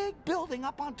that big building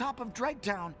up on top of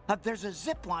Dregtown. There's a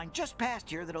zip line just past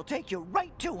here that'll take you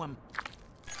right to him.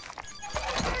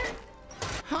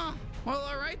 Huh. Well,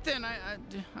 all right then.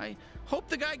 I hope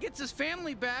the guy gets his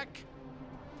family back.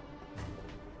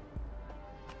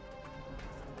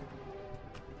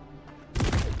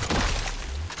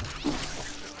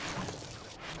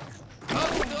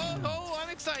 Oh, I'm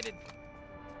excited.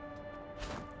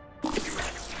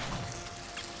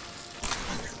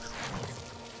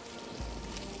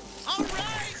 All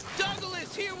right,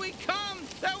 Douglas, here we come.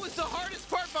 That was the hardest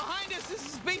part behind us. This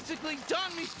is basically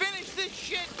done. We finished this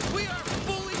shit. We are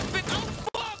fully fit. Oh,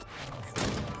 fuck!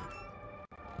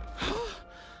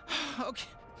 Okay,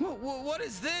 what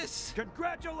is this?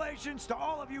 Congratulations to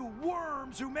all of you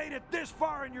worms who made it this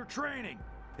far in your training.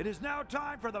 It is now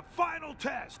time for the final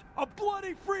test, a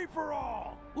bloody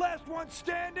free-for-all. Last one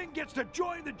standing gets to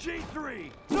join the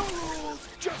G3. No rules,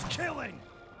 just killing.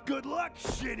 Good luck,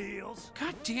 shit heels.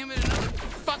 God damn it, another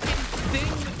fucking thing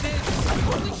with this.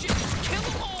 Holy shit, just kill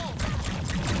them all.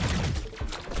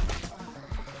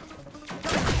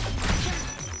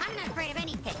 I'm not afraid of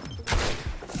anything.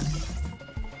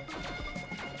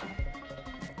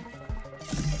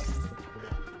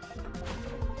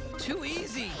 Too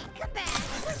easy. Come back.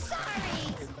 We're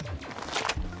sorry.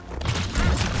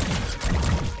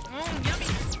 Yummy.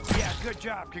 Yeah, good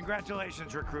job.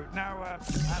 Congratulations, recruit. Now, I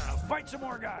don't know, fight some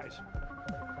more guys.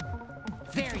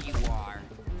 There you are.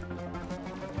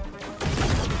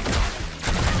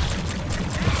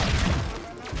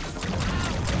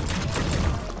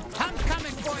 I'm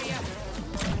coming for you.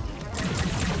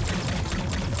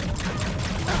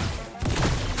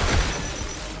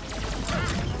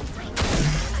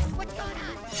 What's going on?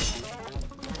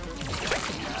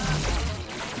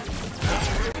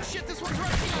 Shit, this one's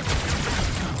rushing us.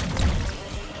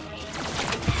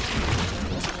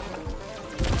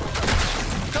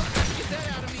 Get that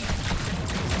out of me.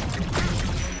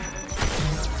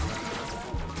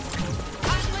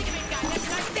 I'm ligament guy. That's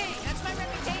my thing. That's my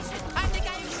reputation. I'm the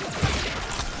guy who shoots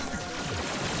ligament.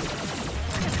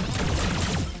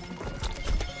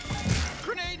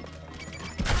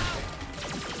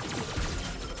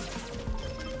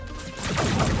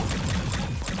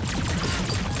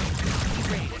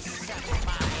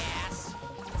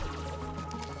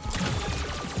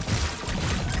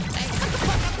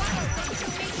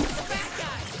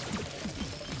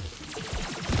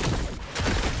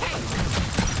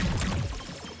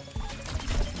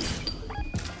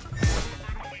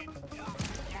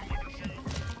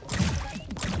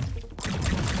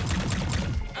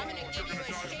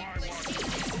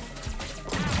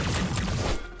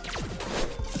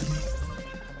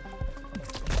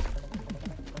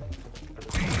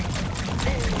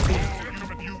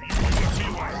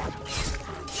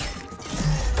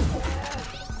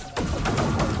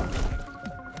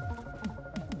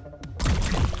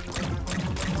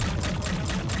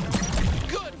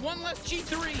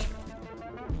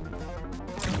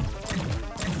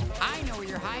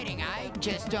 exciting. I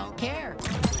just don't care.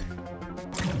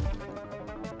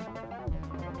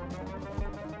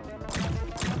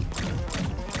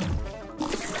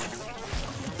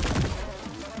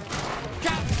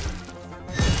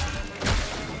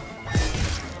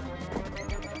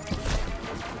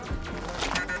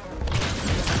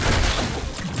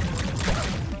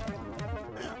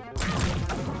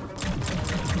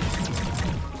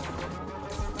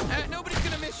 Nobody's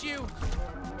gonna miss you.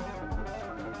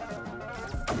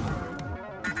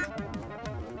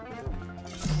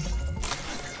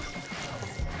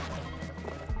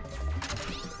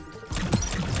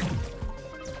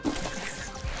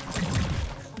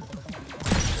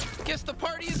 Guess the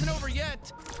party isn't over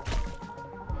yet.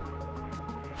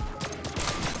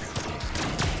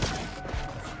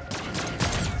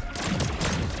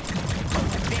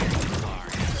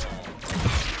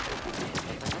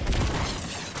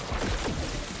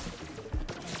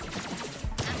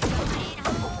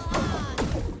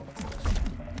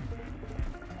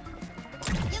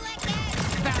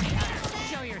 Bounty hunter,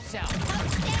 show yourself.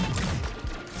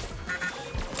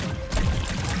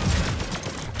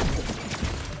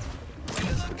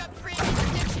 You look up free in the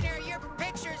dictionary, your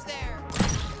picture's there.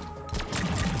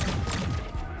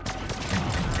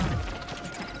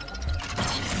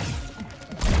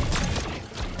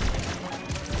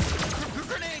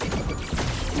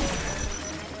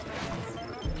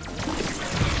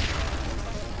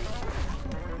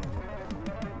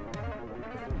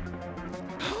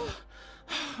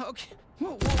 Okay,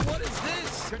 what is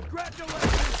this?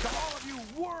 Congratulations to all of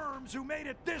you worms who made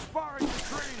it this far in your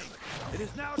training. It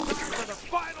is now time for the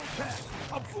final test,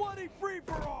 a bloody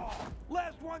free-for-all.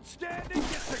 Last one standing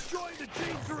gets to join the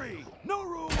G3. No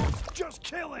rules, just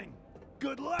killing.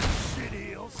 Good luck, shit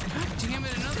heels. God damn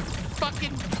it, another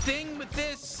fucking thing with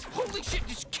this. Holy shit,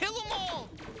 just kill them all.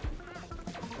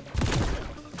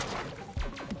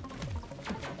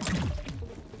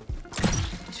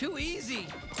 Too easy.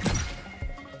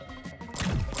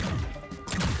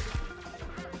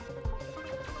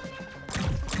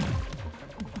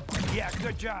 Yeah,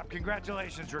 good job.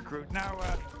 Congratulations, recruit. Now,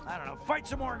 I don't know, fight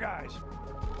some more guys.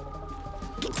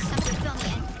 Somebody fill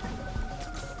me in.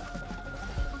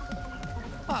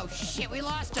 Oh shit, we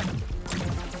lost him.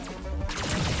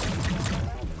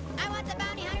 I want the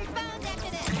bounty hunter's bones after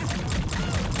this.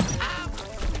 Ow!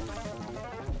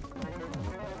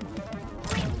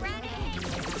 Quick, running!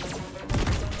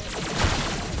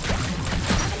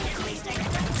 At least I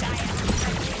got to die of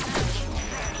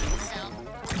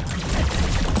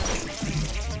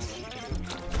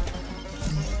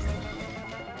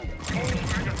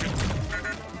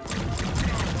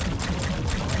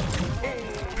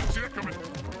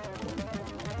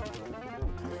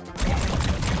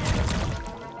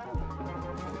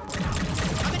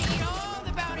I'm gonna eat all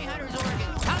the bounty hunter's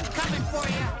organs. I'm coming for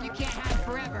you. You can't hide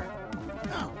forever.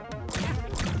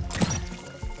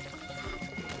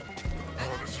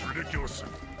 Oh, this is ridiculous.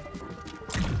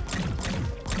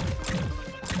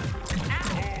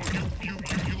 Oh,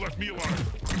 you left me alive.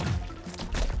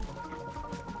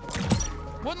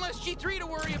 One less G3 to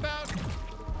worry about.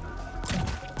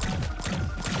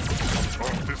 Oh,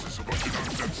 this is a bunch of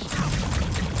nonsense.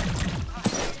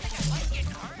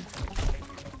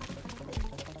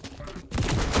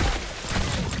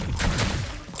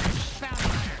 Bounty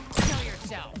hunter, kill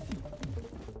yourself.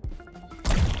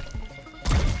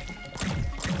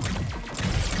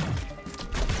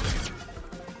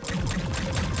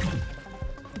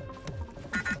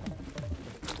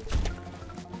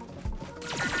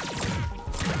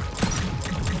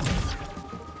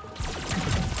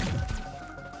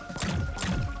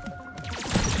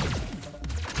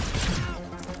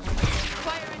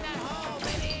 Fire in that hole,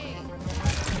 baby!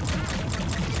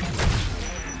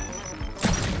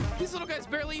 These little guys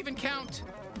barely even count.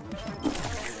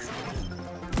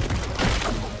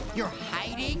 You're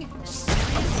hiding?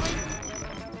 Seriously?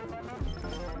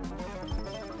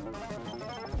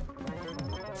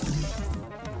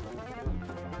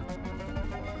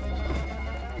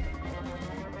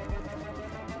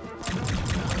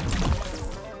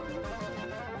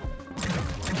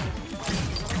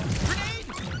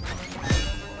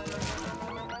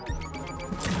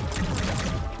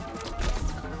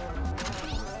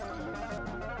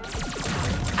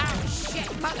 Ow, shit,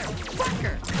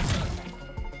 motherfucker!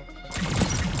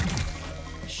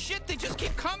 Shit, they just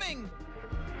keep coming.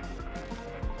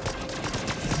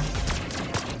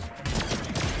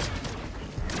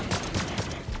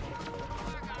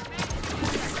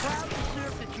 Proud to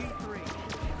serve the G3.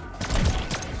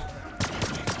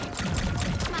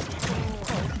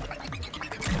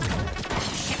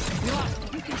 We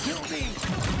lost. You can kill me.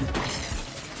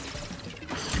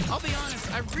 I'll be honest.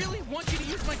 honest. I really want you to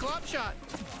use my glob shot.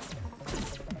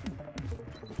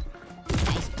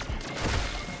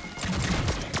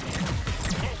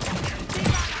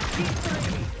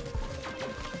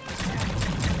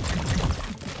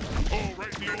 Oh,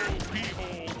 right in the old pee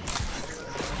hole.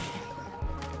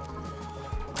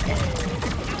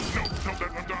 No,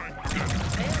 I'm dying. I'm dead.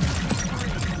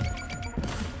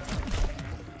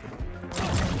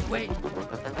 Wait.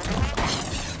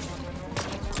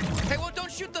 Hey, well,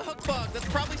 don't shoot the hook bug. That's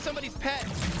probably somebody's pet.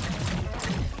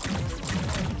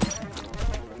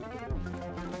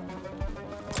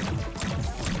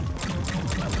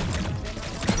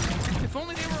 If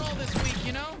only they were all this week,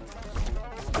 you know?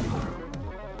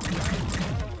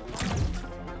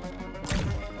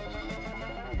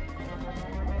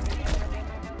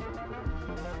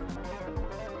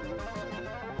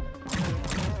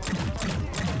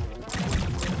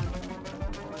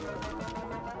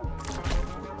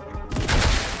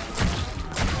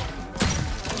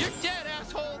 You're dead,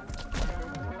 asshole!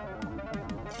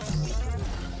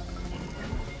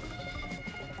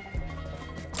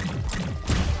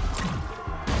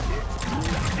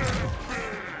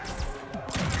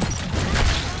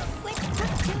 Which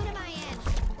platoon am I in?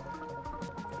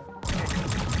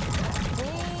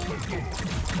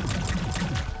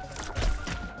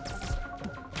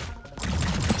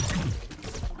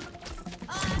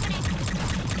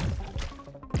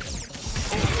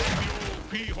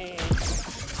 Pee hole.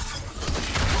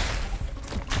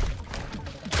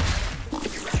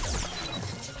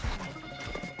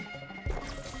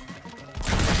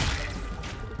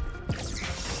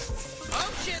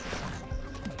 Oh, shit!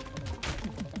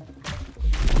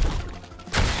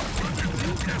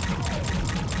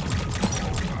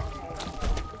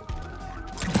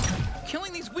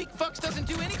 Killing these weak fucks doesn't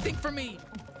do anything for me!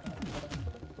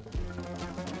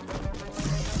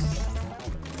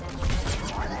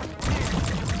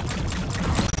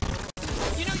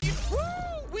 You know, woo!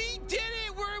 We did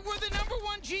it! We're the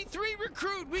 #1 G3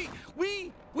 recruit!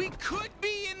 We could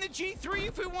be in the G3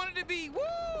 if we wanted to be!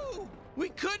 Woo! We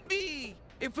could be!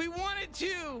 If we wanted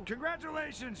to!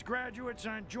 Congratulations, graduates,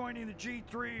 on joining the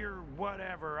G3 or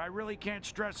whatever. I really can't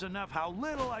stress enough how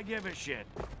little I give a shit.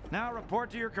 Now report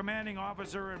to your commanding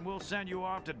officer and we'll send you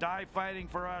off to die fighting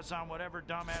for us on whatever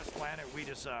dumbass planet we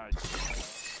decide.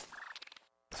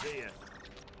 See ya.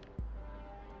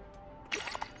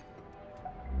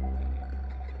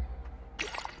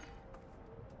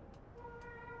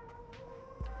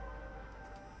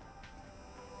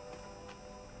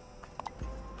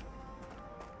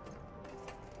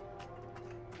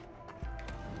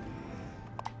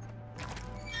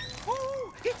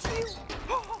 Oh, it's you!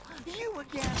 Oh, you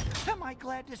again! Am I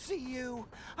glad to see you?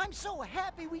 I'm so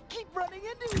happy we keep running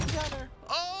into each other.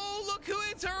 Oh, look who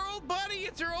it's our old buddy!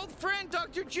 It's our old friend,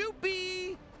 Dr.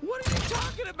 Jupy! What are you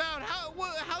talking about?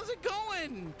 How's it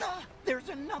going? There's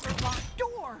another locked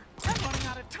door. I'm running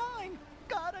out of time.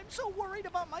 God, I'm so worried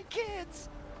about my kids.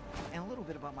 And a little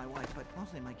bit about my wife, but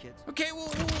mostly my kids. Okay,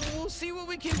 we'll see what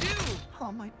we can do.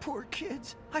 Oh, my poor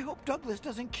kids. I hope Douglas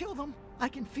doesn't kill them. I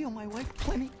can feel my wife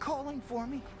Pliny calling for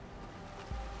me.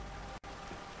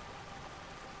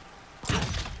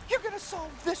 You're gonna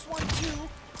solve this one too.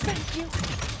 Thank you.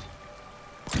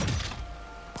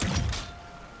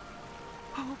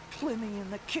 Oh, Pliny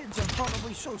and the kids are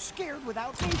probably so scared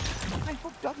without me. I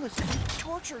hope Douglas isn't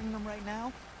torturing them right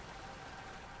now.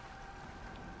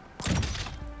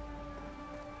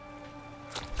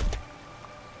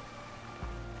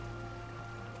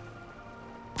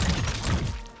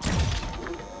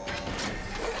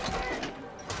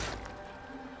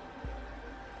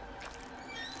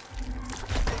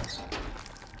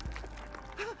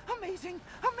 Amazing!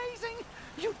 Amazing!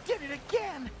 You did it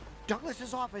again!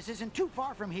 Douglas's office isn't too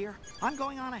far from here. I'm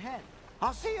going on ahead.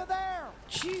 I'll see you there!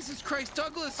 Jesus Christ,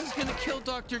 Douglas is gonna kill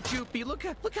Dr. Jupy. Look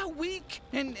how weak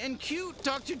and cute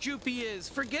Dr. Jupy is.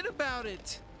 Forget about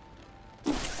it.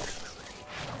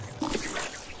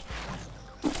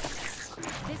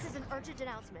 This is an urgent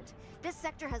announcement. This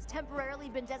sector has temporarily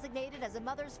been designated as a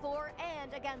Mother's For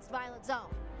and Against Violence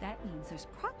Zone. That means there's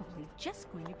probably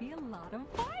just going to be a lot of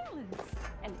violence.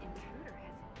 An intruder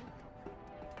has...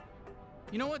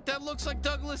 You know what? That looks like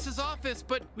Douglas's office,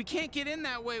 but we can't get in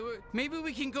that way. Maybe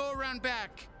we can go around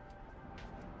back.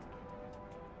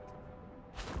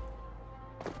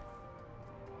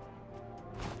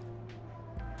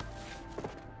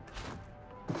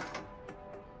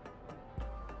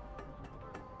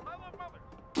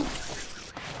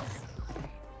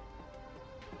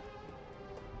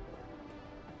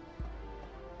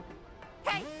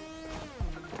 Hey!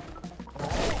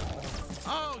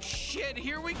 Oh shit,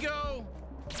 here we go.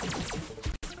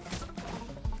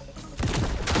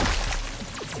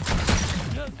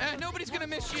 Nobody's gonna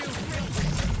miss you.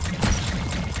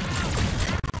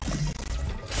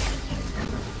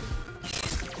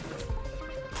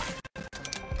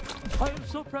 I am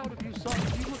so proud of you, son.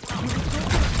 You look so good,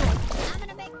 son. I'm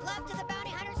gonna make love to the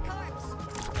bounty hunter's corpse.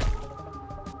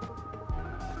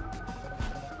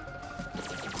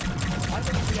 I'm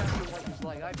gonna be after what it's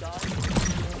like. I died.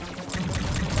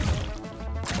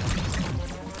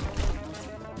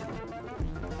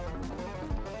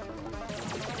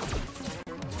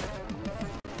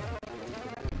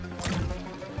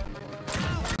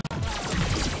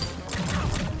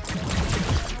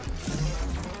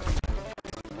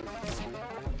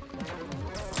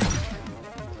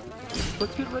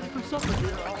 Let's get ready for supper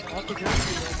here. I'll prepare you.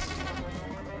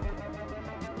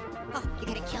 Oh, you're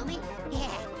gonna kill me? Yeah.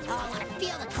 Oh, I wanna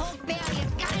feel the cold barrier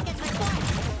gun against my forehead.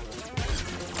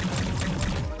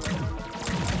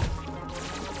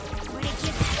 Where did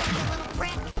you go, you little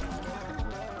prick?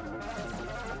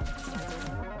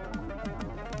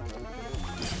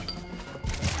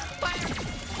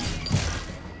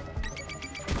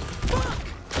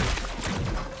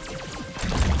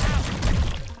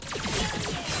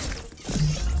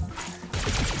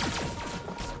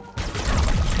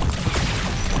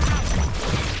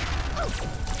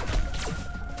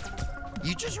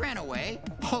 You just ran away?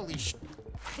 Holy sh...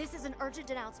 This is an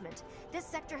urgent announcement. This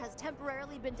sector has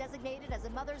temporarily been designated as a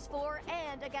Mothers For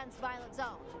and Against Violence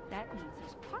Zone. That means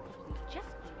there's probably just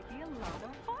going to be a lot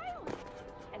of violence.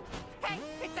 And Hey,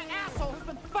 it's an asshole who's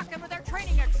been fucking with our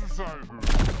training exercises.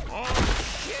 Oh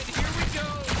shit, here we go.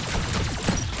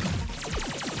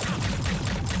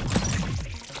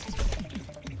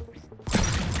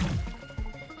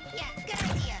 Yeah, good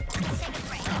idea. Let's take a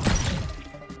break.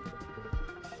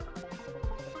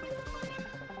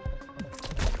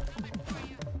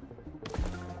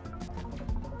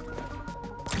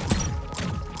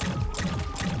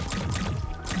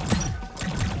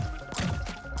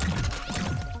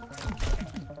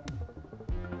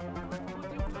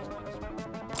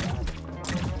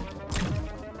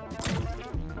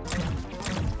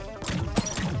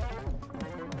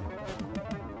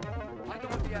 I know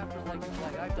what the afterlife is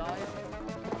like. I died.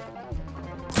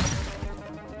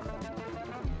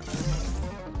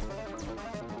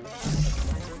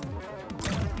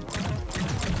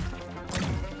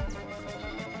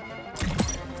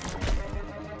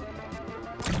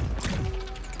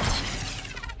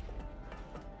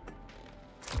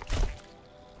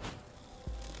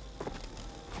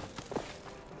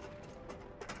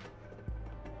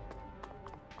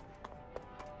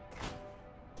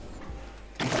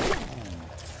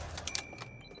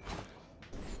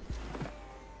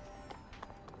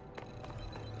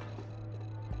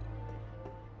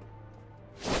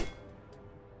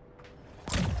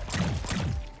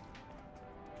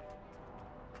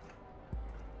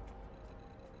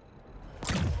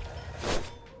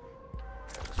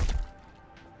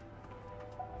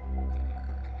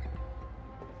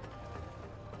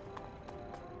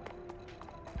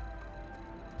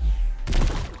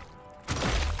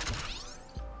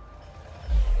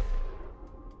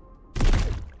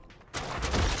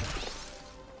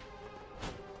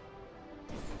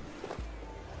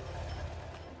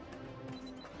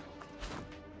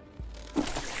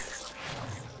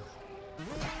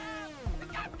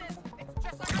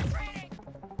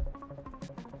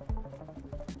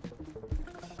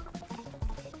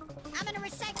 I'm gonna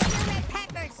recycle your red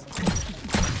peppers.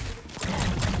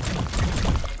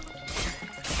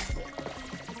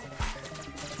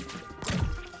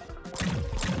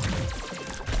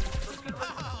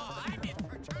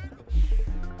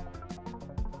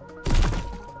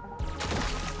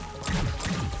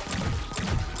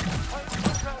 I'm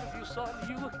so proud of you, son.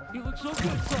 You look so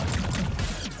good, son.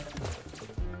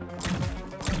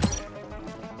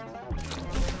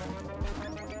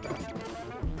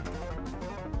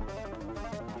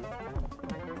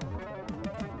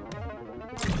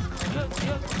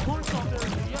 Yes, of course I'll marry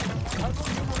you. Yes, I'll do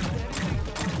more than anything.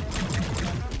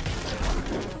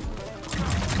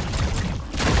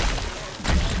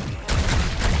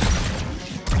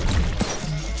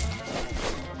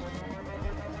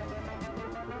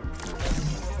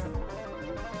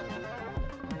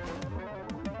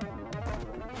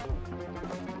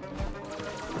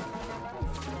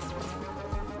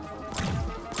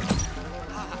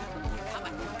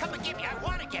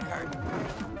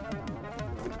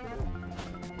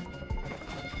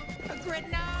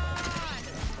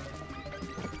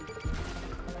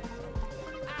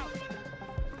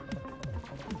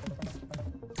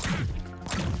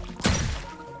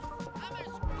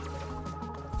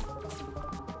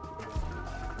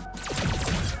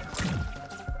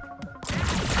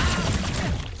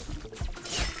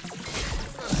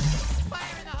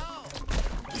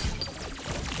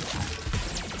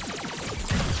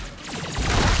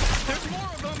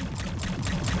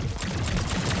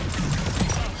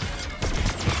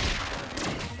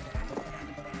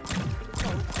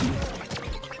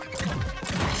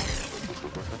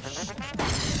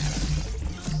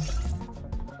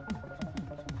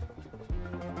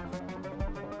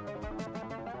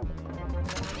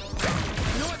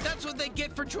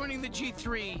 it for joining the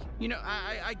G3. You know,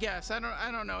 I guess I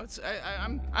don't know. It's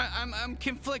I'm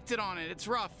conflicted on it. It's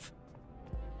rough.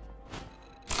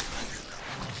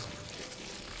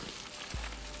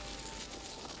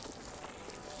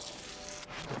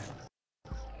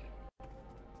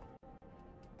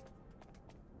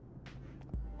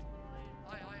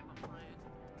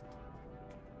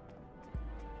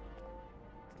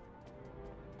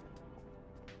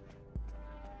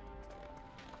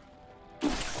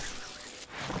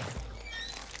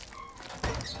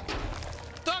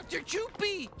 Dr.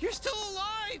 Joopy, you're still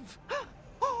alive!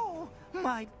 Oh,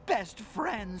 my best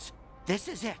friends. This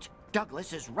is it.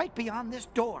 Douglas is right beyond this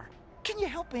door. Can you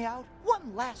help me out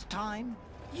one last time?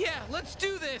 Yeah, let's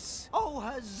do this! Oh,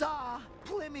 huzzah!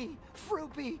 Plimmy,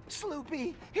 Froopy,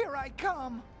 Sloopy, here I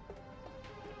come!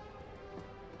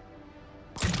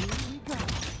 Here we go.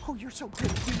 Oh, you're so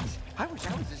good at these. I wish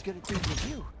I was as good at these as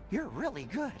you. You're really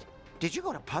good. Did you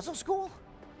go to puzzle school?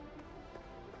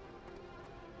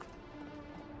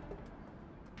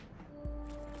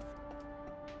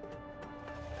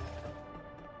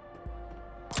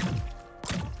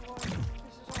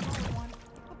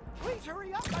 Please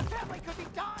hurry up, my family could be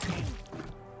dying!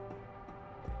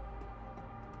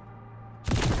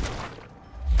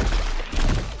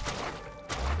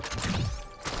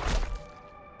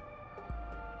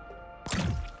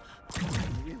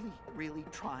 I'm really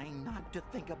trying not to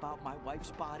think about my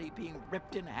wife's body being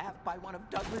ripped in half by one of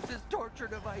Douglas's torture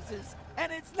devices.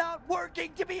 And it's not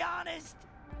working, to be honest!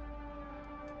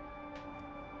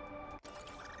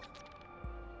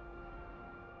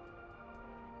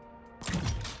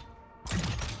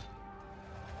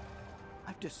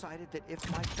 I've decided that if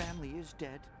my family is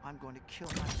dead, I'm going to kill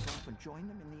myself and join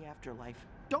them in the afterlife.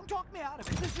 Don't talk me out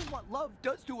of it. This is what love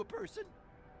does to a person.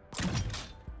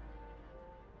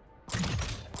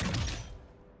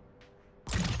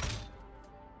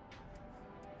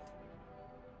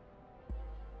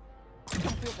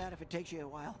 Don't feel bad if it takes you a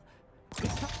while.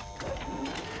 It's not...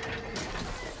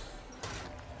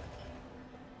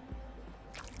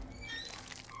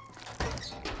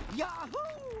 Yahoo!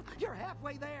 You're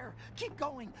halfway there. Keep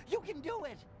going. You can do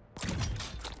it.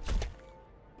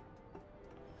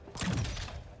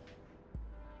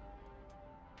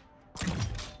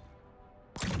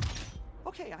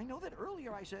 Okay, I know that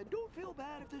earlier I said, don't feel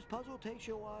bad if this puzzle takes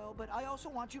you a while, but I also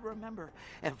want you to remember,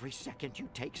 every second you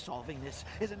take solving this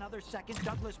is another second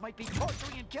Douglas might be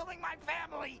torturing and killing my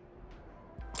family.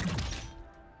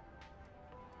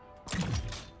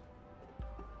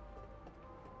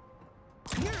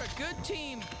 You're a good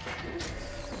team.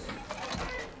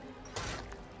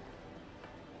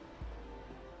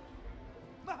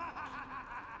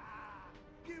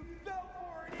 You fell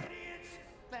for it, idiots!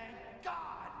 Thank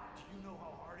God! Do you know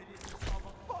how hard it is to solve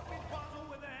a fucking puzzle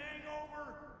with a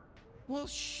hangover? Well,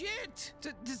 shit!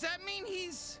 Does that mean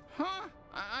he's... Huh?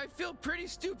 I feel pretty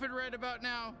stupid right about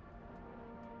now.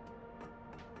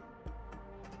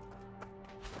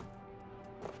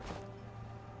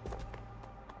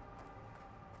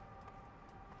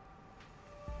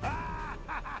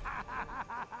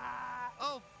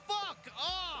 Oh, fuck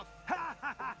off!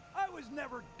 I was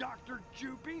never Dr.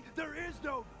 Joopy. There is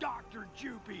no Dr.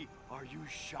 Joopy. Are you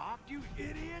shocked, you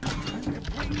idiot?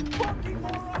 Complete fucking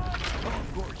moron! Oh,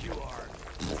 of course you are.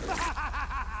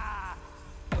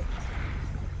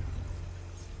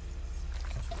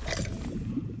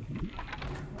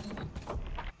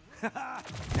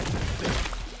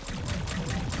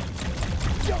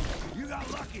 Yo, you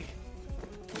got lucky.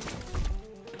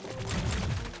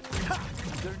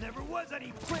 There never was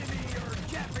any Plimmy or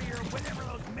Jeffrey or whatever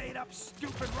those made-up,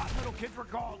 stupid, rotten little kids were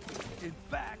called. In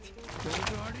fact, those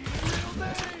aren't even real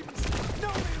names.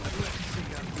 Nobody would let me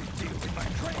see us deal with my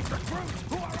trained recruits,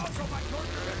 who are also my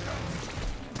torture victims.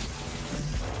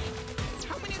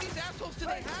 How many of these assholes do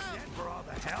they have? And for all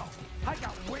the hell, I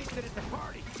got wasted at the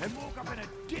party and woke up in a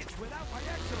ditch without my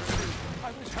exhilarating.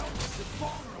 I was helpless and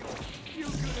vulnerable. You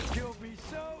could have killed me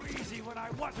so easy when I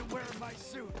wasn't wearing my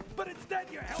suit, but instead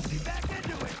you helped me back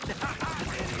into it.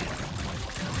 Idiot!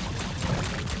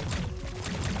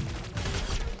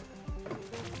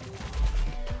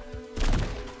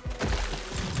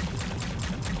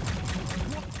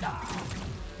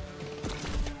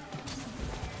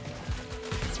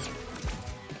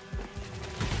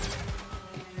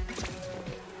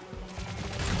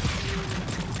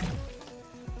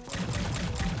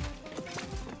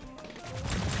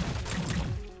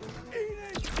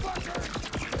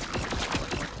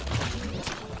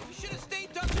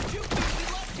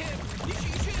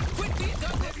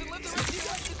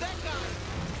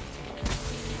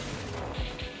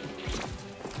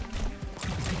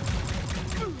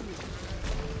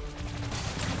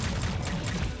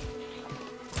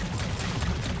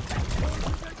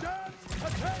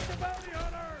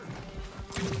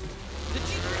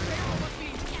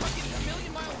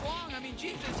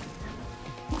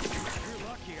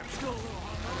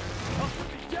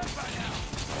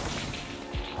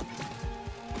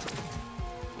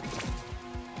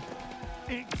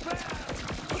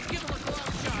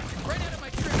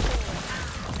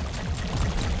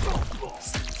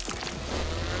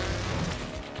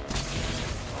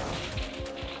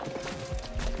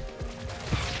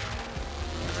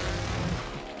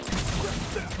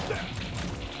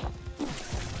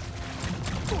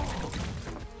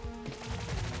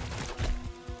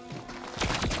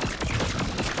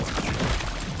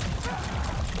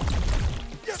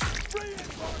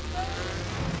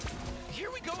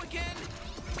 go again?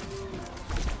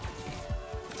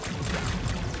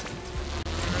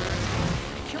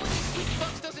 Killing these squeak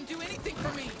bugs doesn't do anything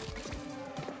for me.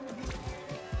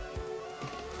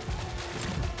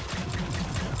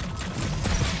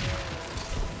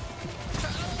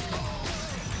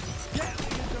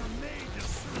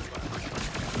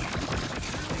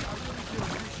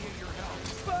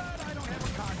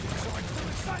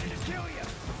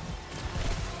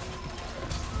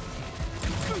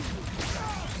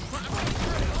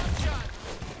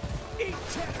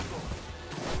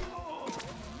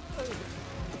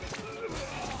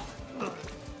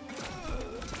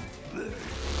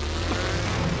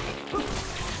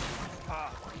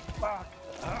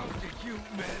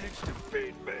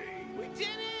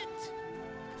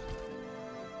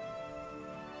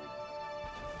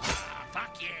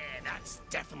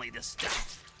 The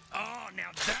stuff. Oh,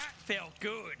 now that felt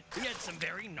good. We had some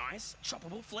very nice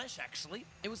choppable flesh, actually.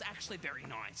 It was actually very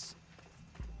nice.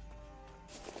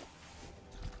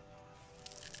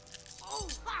 Oh,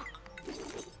 ha!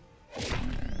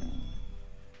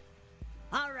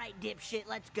 All right, dipshit,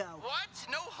 let's go. What?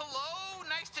 No hello?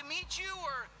 Nice to meet you?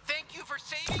 Or thank you for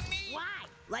saving me? Why?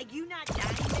 Like you not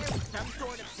dying there with some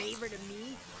sort of favor to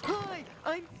me? Hi,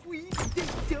 I'm Sweet.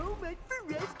 Thanks so much for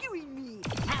rescuing me.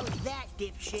 How's that,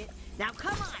 dipshit? Now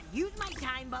come on, use my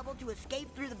time bubble to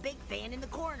escape through the big fan in the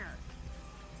corner.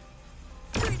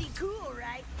 Pretty cool,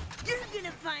 right? You're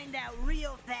gonna find out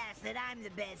real fast that I'm the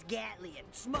best Gatlian.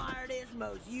 Smartest,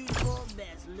 most useful,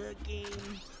 best looking.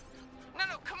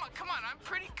 No, come on, I'm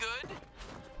pretty good.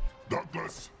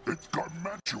 Douglas, it's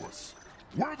gargantuous.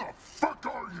 Where the fuck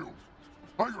are you?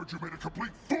 I heard you made a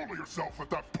complete fool of yourself at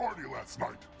that party last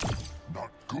night.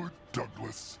 Not good,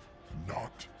 Douglas.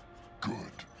 Not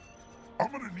good.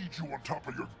 I'm gonna need you on top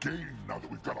of your game now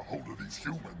that we've got a hold of these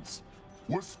humans.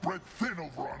 We're spread thin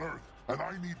over on Earth, and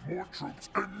I need more troops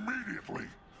immediately.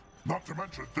 Not to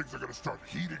mention, things are gonna start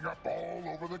heating up all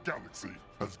over the galaxy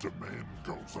as demand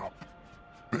goes up.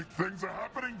 Big things are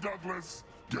happening, Douglas.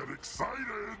 Get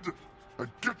excited and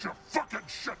get your fucking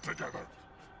shit together.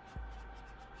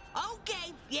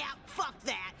 Okay, yeah, fuck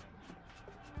that.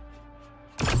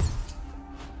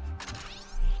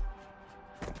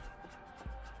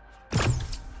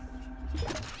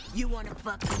 You wanna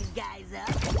fuck these guys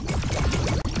up?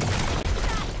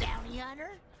 Stop, bounty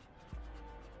hunter!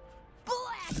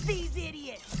 Blast these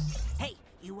idiots! Hey,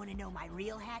 you wanna know my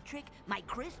real hat trick? My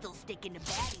crystals stick into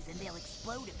baddies and they'll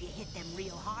explode if you hit them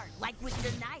real hard, like with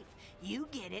your knife. You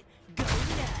get it. Go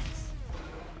nuts!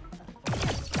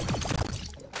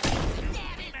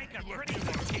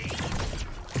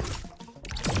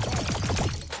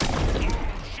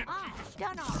 Oh,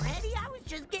 done already? I was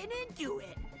just getting into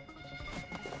it.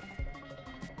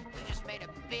 You just made a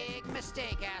big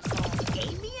mistake, asshole.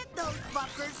 Aim me at those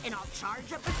fuckers and I'll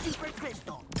charge up a super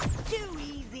crystal. Too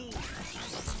easy.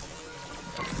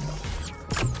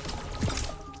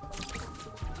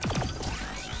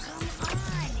 Come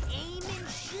on, aim and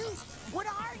shoot. What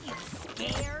are you,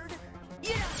 scared?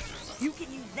 Yeah, you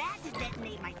can use that to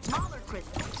detonate my smaller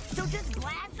crystal. So just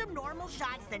blast some normal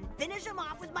shots, then finish them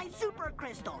off with my super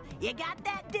crystal. You got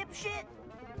that, dipshit?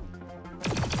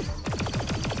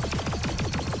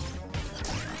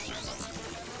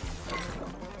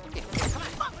 Come on,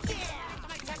 fuck yeah!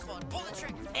 Come on, tactful and pull the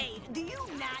trigger. Hey, do you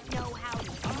not know how to...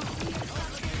 I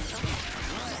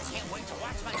can't wait to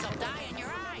watch myself die in your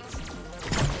eyes.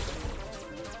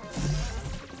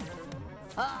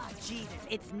 Oh, Jesus,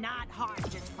 it's not hard.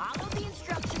 Just follow the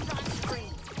instructions on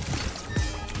screen.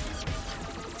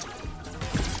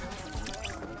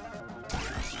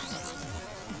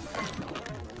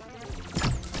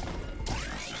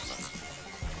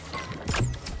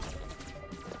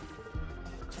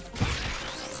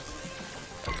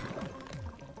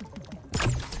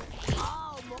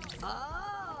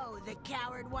 Oh, the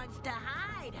coward wants to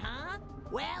hide, huh?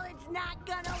 Well, it's not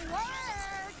gonna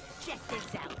work. Check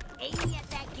this out. Aim me at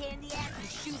that candy ass and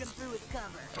shoot him through his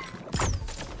cover.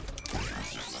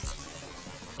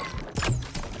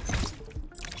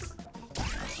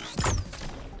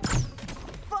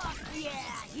 Fuck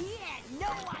yeah! He had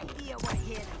no idea what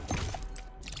hit him.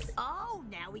 Oh,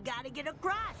 now we gotta get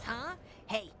across, huh?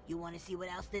 Hey, you wanna see what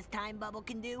else this time bubble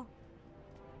can do?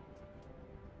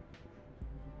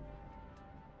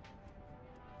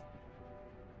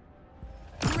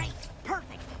 Great!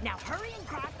 Perfect! Now hurry and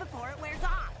cross before it wears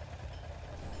off!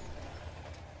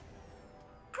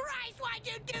 Christ, why'd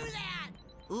you do that?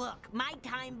 Look, my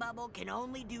time bubble can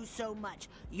only do so much.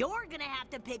 You're gonna have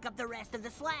to pick up the rest of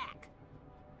the slack.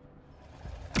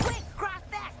 Quick, cross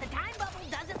fast! The time bubble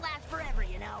doesn't last forever,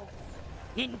 you know.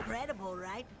 Incredible,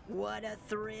 right? What a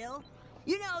thrill.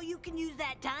 You know, you can use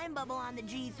that time bubble on the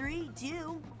G3,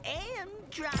 too. And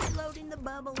try loading the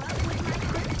bubble up with my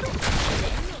crystal.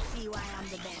 Then you'll see why I'm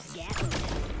the best Gatling.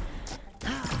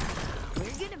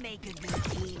 We're gonna make a good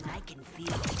team, I can feel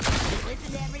it. Just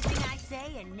listen to everything I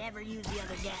say and never use the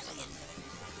other Gatling.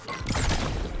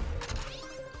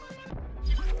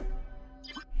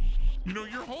 You know,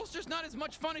 your holster's not as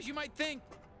much fun as you might think.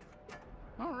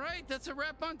 All right, that's a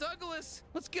wrap on Douglas.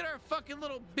 Let's get our fucking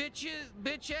little bitch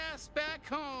ass back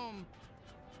home.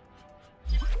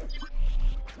 The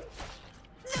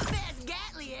best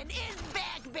Gatlian is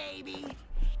back, baby!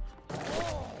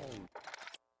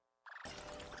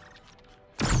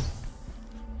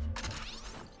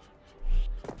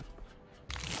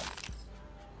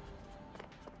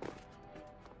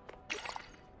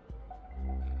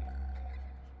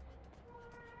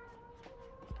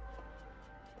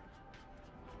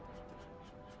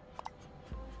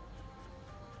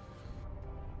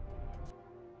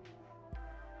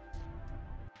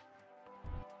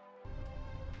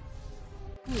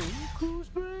 Look who's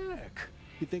back.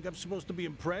 You think I'm supposed to be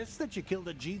impressed that you killed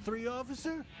a G3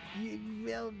 officer?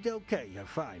 Well, okay,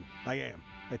 fine. I am.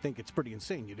 I think it's pretty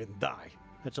insane you didn't die.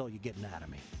 That's all you're getting out of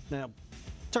me. Now,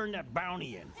 turn that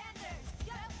bounty in.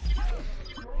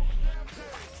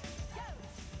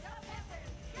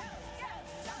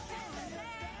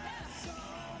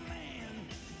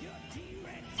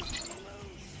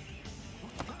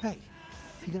 Hey,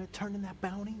 you gonna turn in that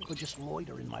bounty or just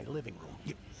loiter in my living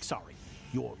room? Sorry,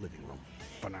 your living room,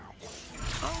 for now.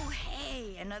 Oh,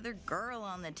 hey, another girl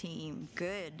on the team.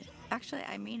 Good. Actually,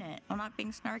 I mean it. I'm not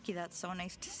being snarky. That's so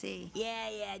nice to see.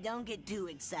 Yeah, don't get too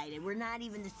excited. We're not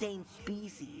even the same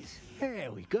species.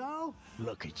 There we go.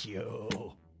 Look at you.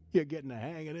 You're getting the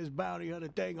hang of this bounty hunter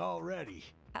thing already.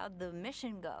 How'd the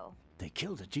mission go? They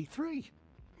killed a G3.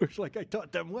 Looks like I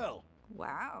taught them well.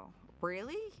 Wow.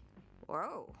 Really?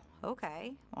 Whoa.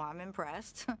 Okay. Well, I'm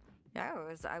impressed. Yeah,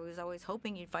 I was always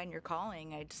hoping you'd find your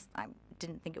calling. I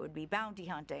didn't think it would be bounty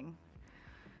hunting.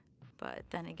 But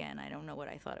then again, I don't know what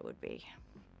I thought it would be.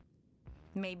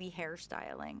 Maybe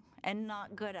hairstyling, and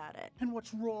not good at it. And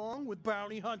what's wrong with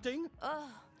bounty hunting? Ugh.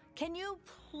 Can you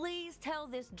please tell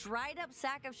this dried up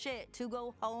sack of shit to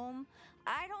go home?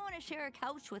 I don't want to share a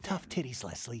couch with Tough him. titties,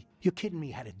 Leslie. You're kidding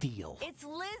me, had a deal. It's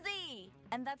Lizzie!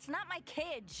 And that's not my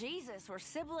kid. Jesus, we're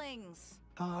siblings.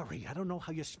 Ari, I don't know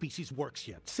how your species works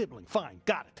yet. Sibling, fine,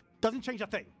 got it. Doesn't change a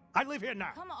thing. I live here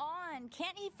now. Come on,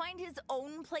 can't he find his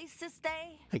own place to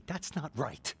stay? Hey, that's not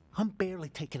right. I'm barely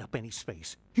taking up any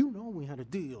space. You know we had a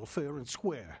deal fair and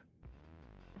square.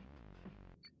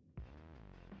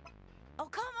 Oh,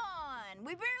 come on!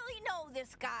 We barely know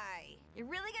this guy. You're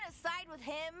really gonna side with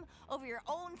him over your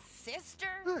own sister?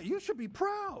 Hey, you should be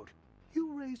proud.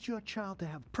 You raised your child to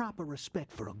have proper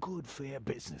respect for a good, fair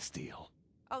business deal.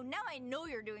 Oh, now I know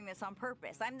you're doing this on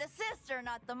purpose. I'm the sister,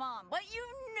 not the mom. But you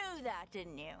knew that,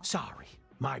 didn't you? Sorry,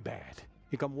 my bad.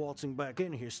 You come waltzing back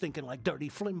in here stinking like dirty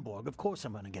Flimborg. Of course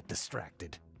I'm gonna get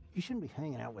distracted. You shouldn't be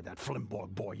hanging out with that Flimborg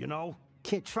boy, you know?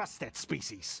 Can't trust that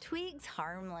species. Twig's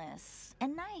harmless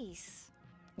and nice.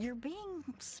 You're being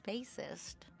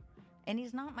spacist. And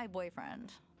he's not my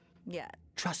boyfriend. Yet.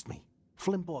 Trust me,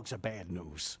 Flimborgs are bad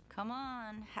news. Come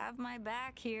on, have my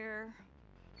back here.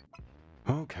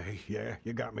 Okay, yeah,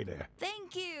 you got me there.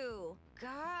 Thank you.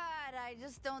 God, I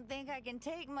just don't think I can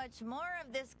take much more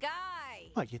of this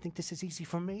guy. What, you think this is easy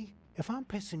for me? If I'm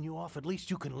pissing you off, at least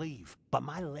you can leave. But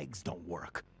my legs don't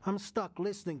work. I'm stuck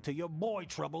listening to your boy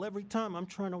trouble every time I'm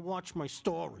trying to watch my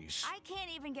stories. I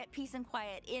can't even get peace and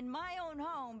quiet in my own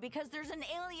home because there's an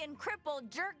alien cripple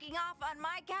jerking off on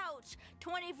my couch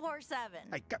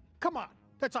 24/7. Hey, come on.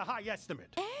 That's a high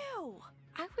estimate. Ew,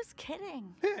 I was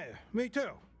kidding. Yeah, me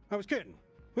too. I was kidding.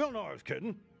 We all know I was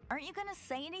kidding. Aren't you gonna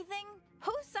say anything?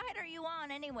 Whose side are you on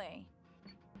anyway?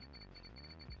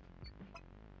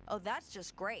 Oh, that's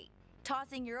just great.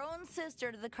 Tossing your own sister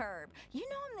to the curb. You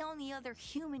know I'm the only other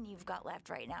human you've got left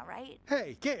right now, right?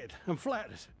 Hey, kid, I'm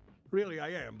flattered. Really, I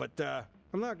am, but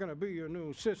I'm not gonna be your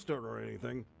new sister or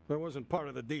anything. That wasn't part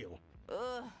of the deal.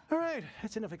 Ugh. All right,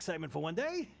 that's enough excitement for one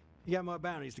day. You got more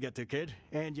bounties to get to, kid.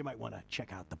 And you might want to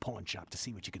check out the pawn shop to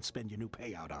see what you can spend your new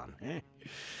payout on, eh?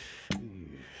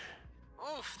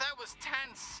 Oof, that was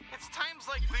tense. It's times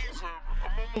like these where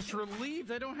I'm almost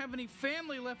relieved I don't have any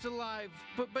family left alive.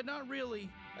 But not really.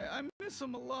 I miss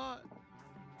them a lot.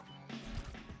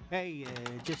 Hey,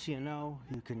 just so you know,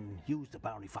 you can use the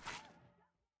bounty file.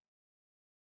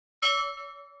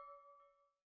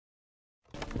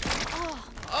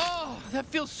 Oh, that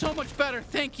feels so much better.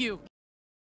 Thank you.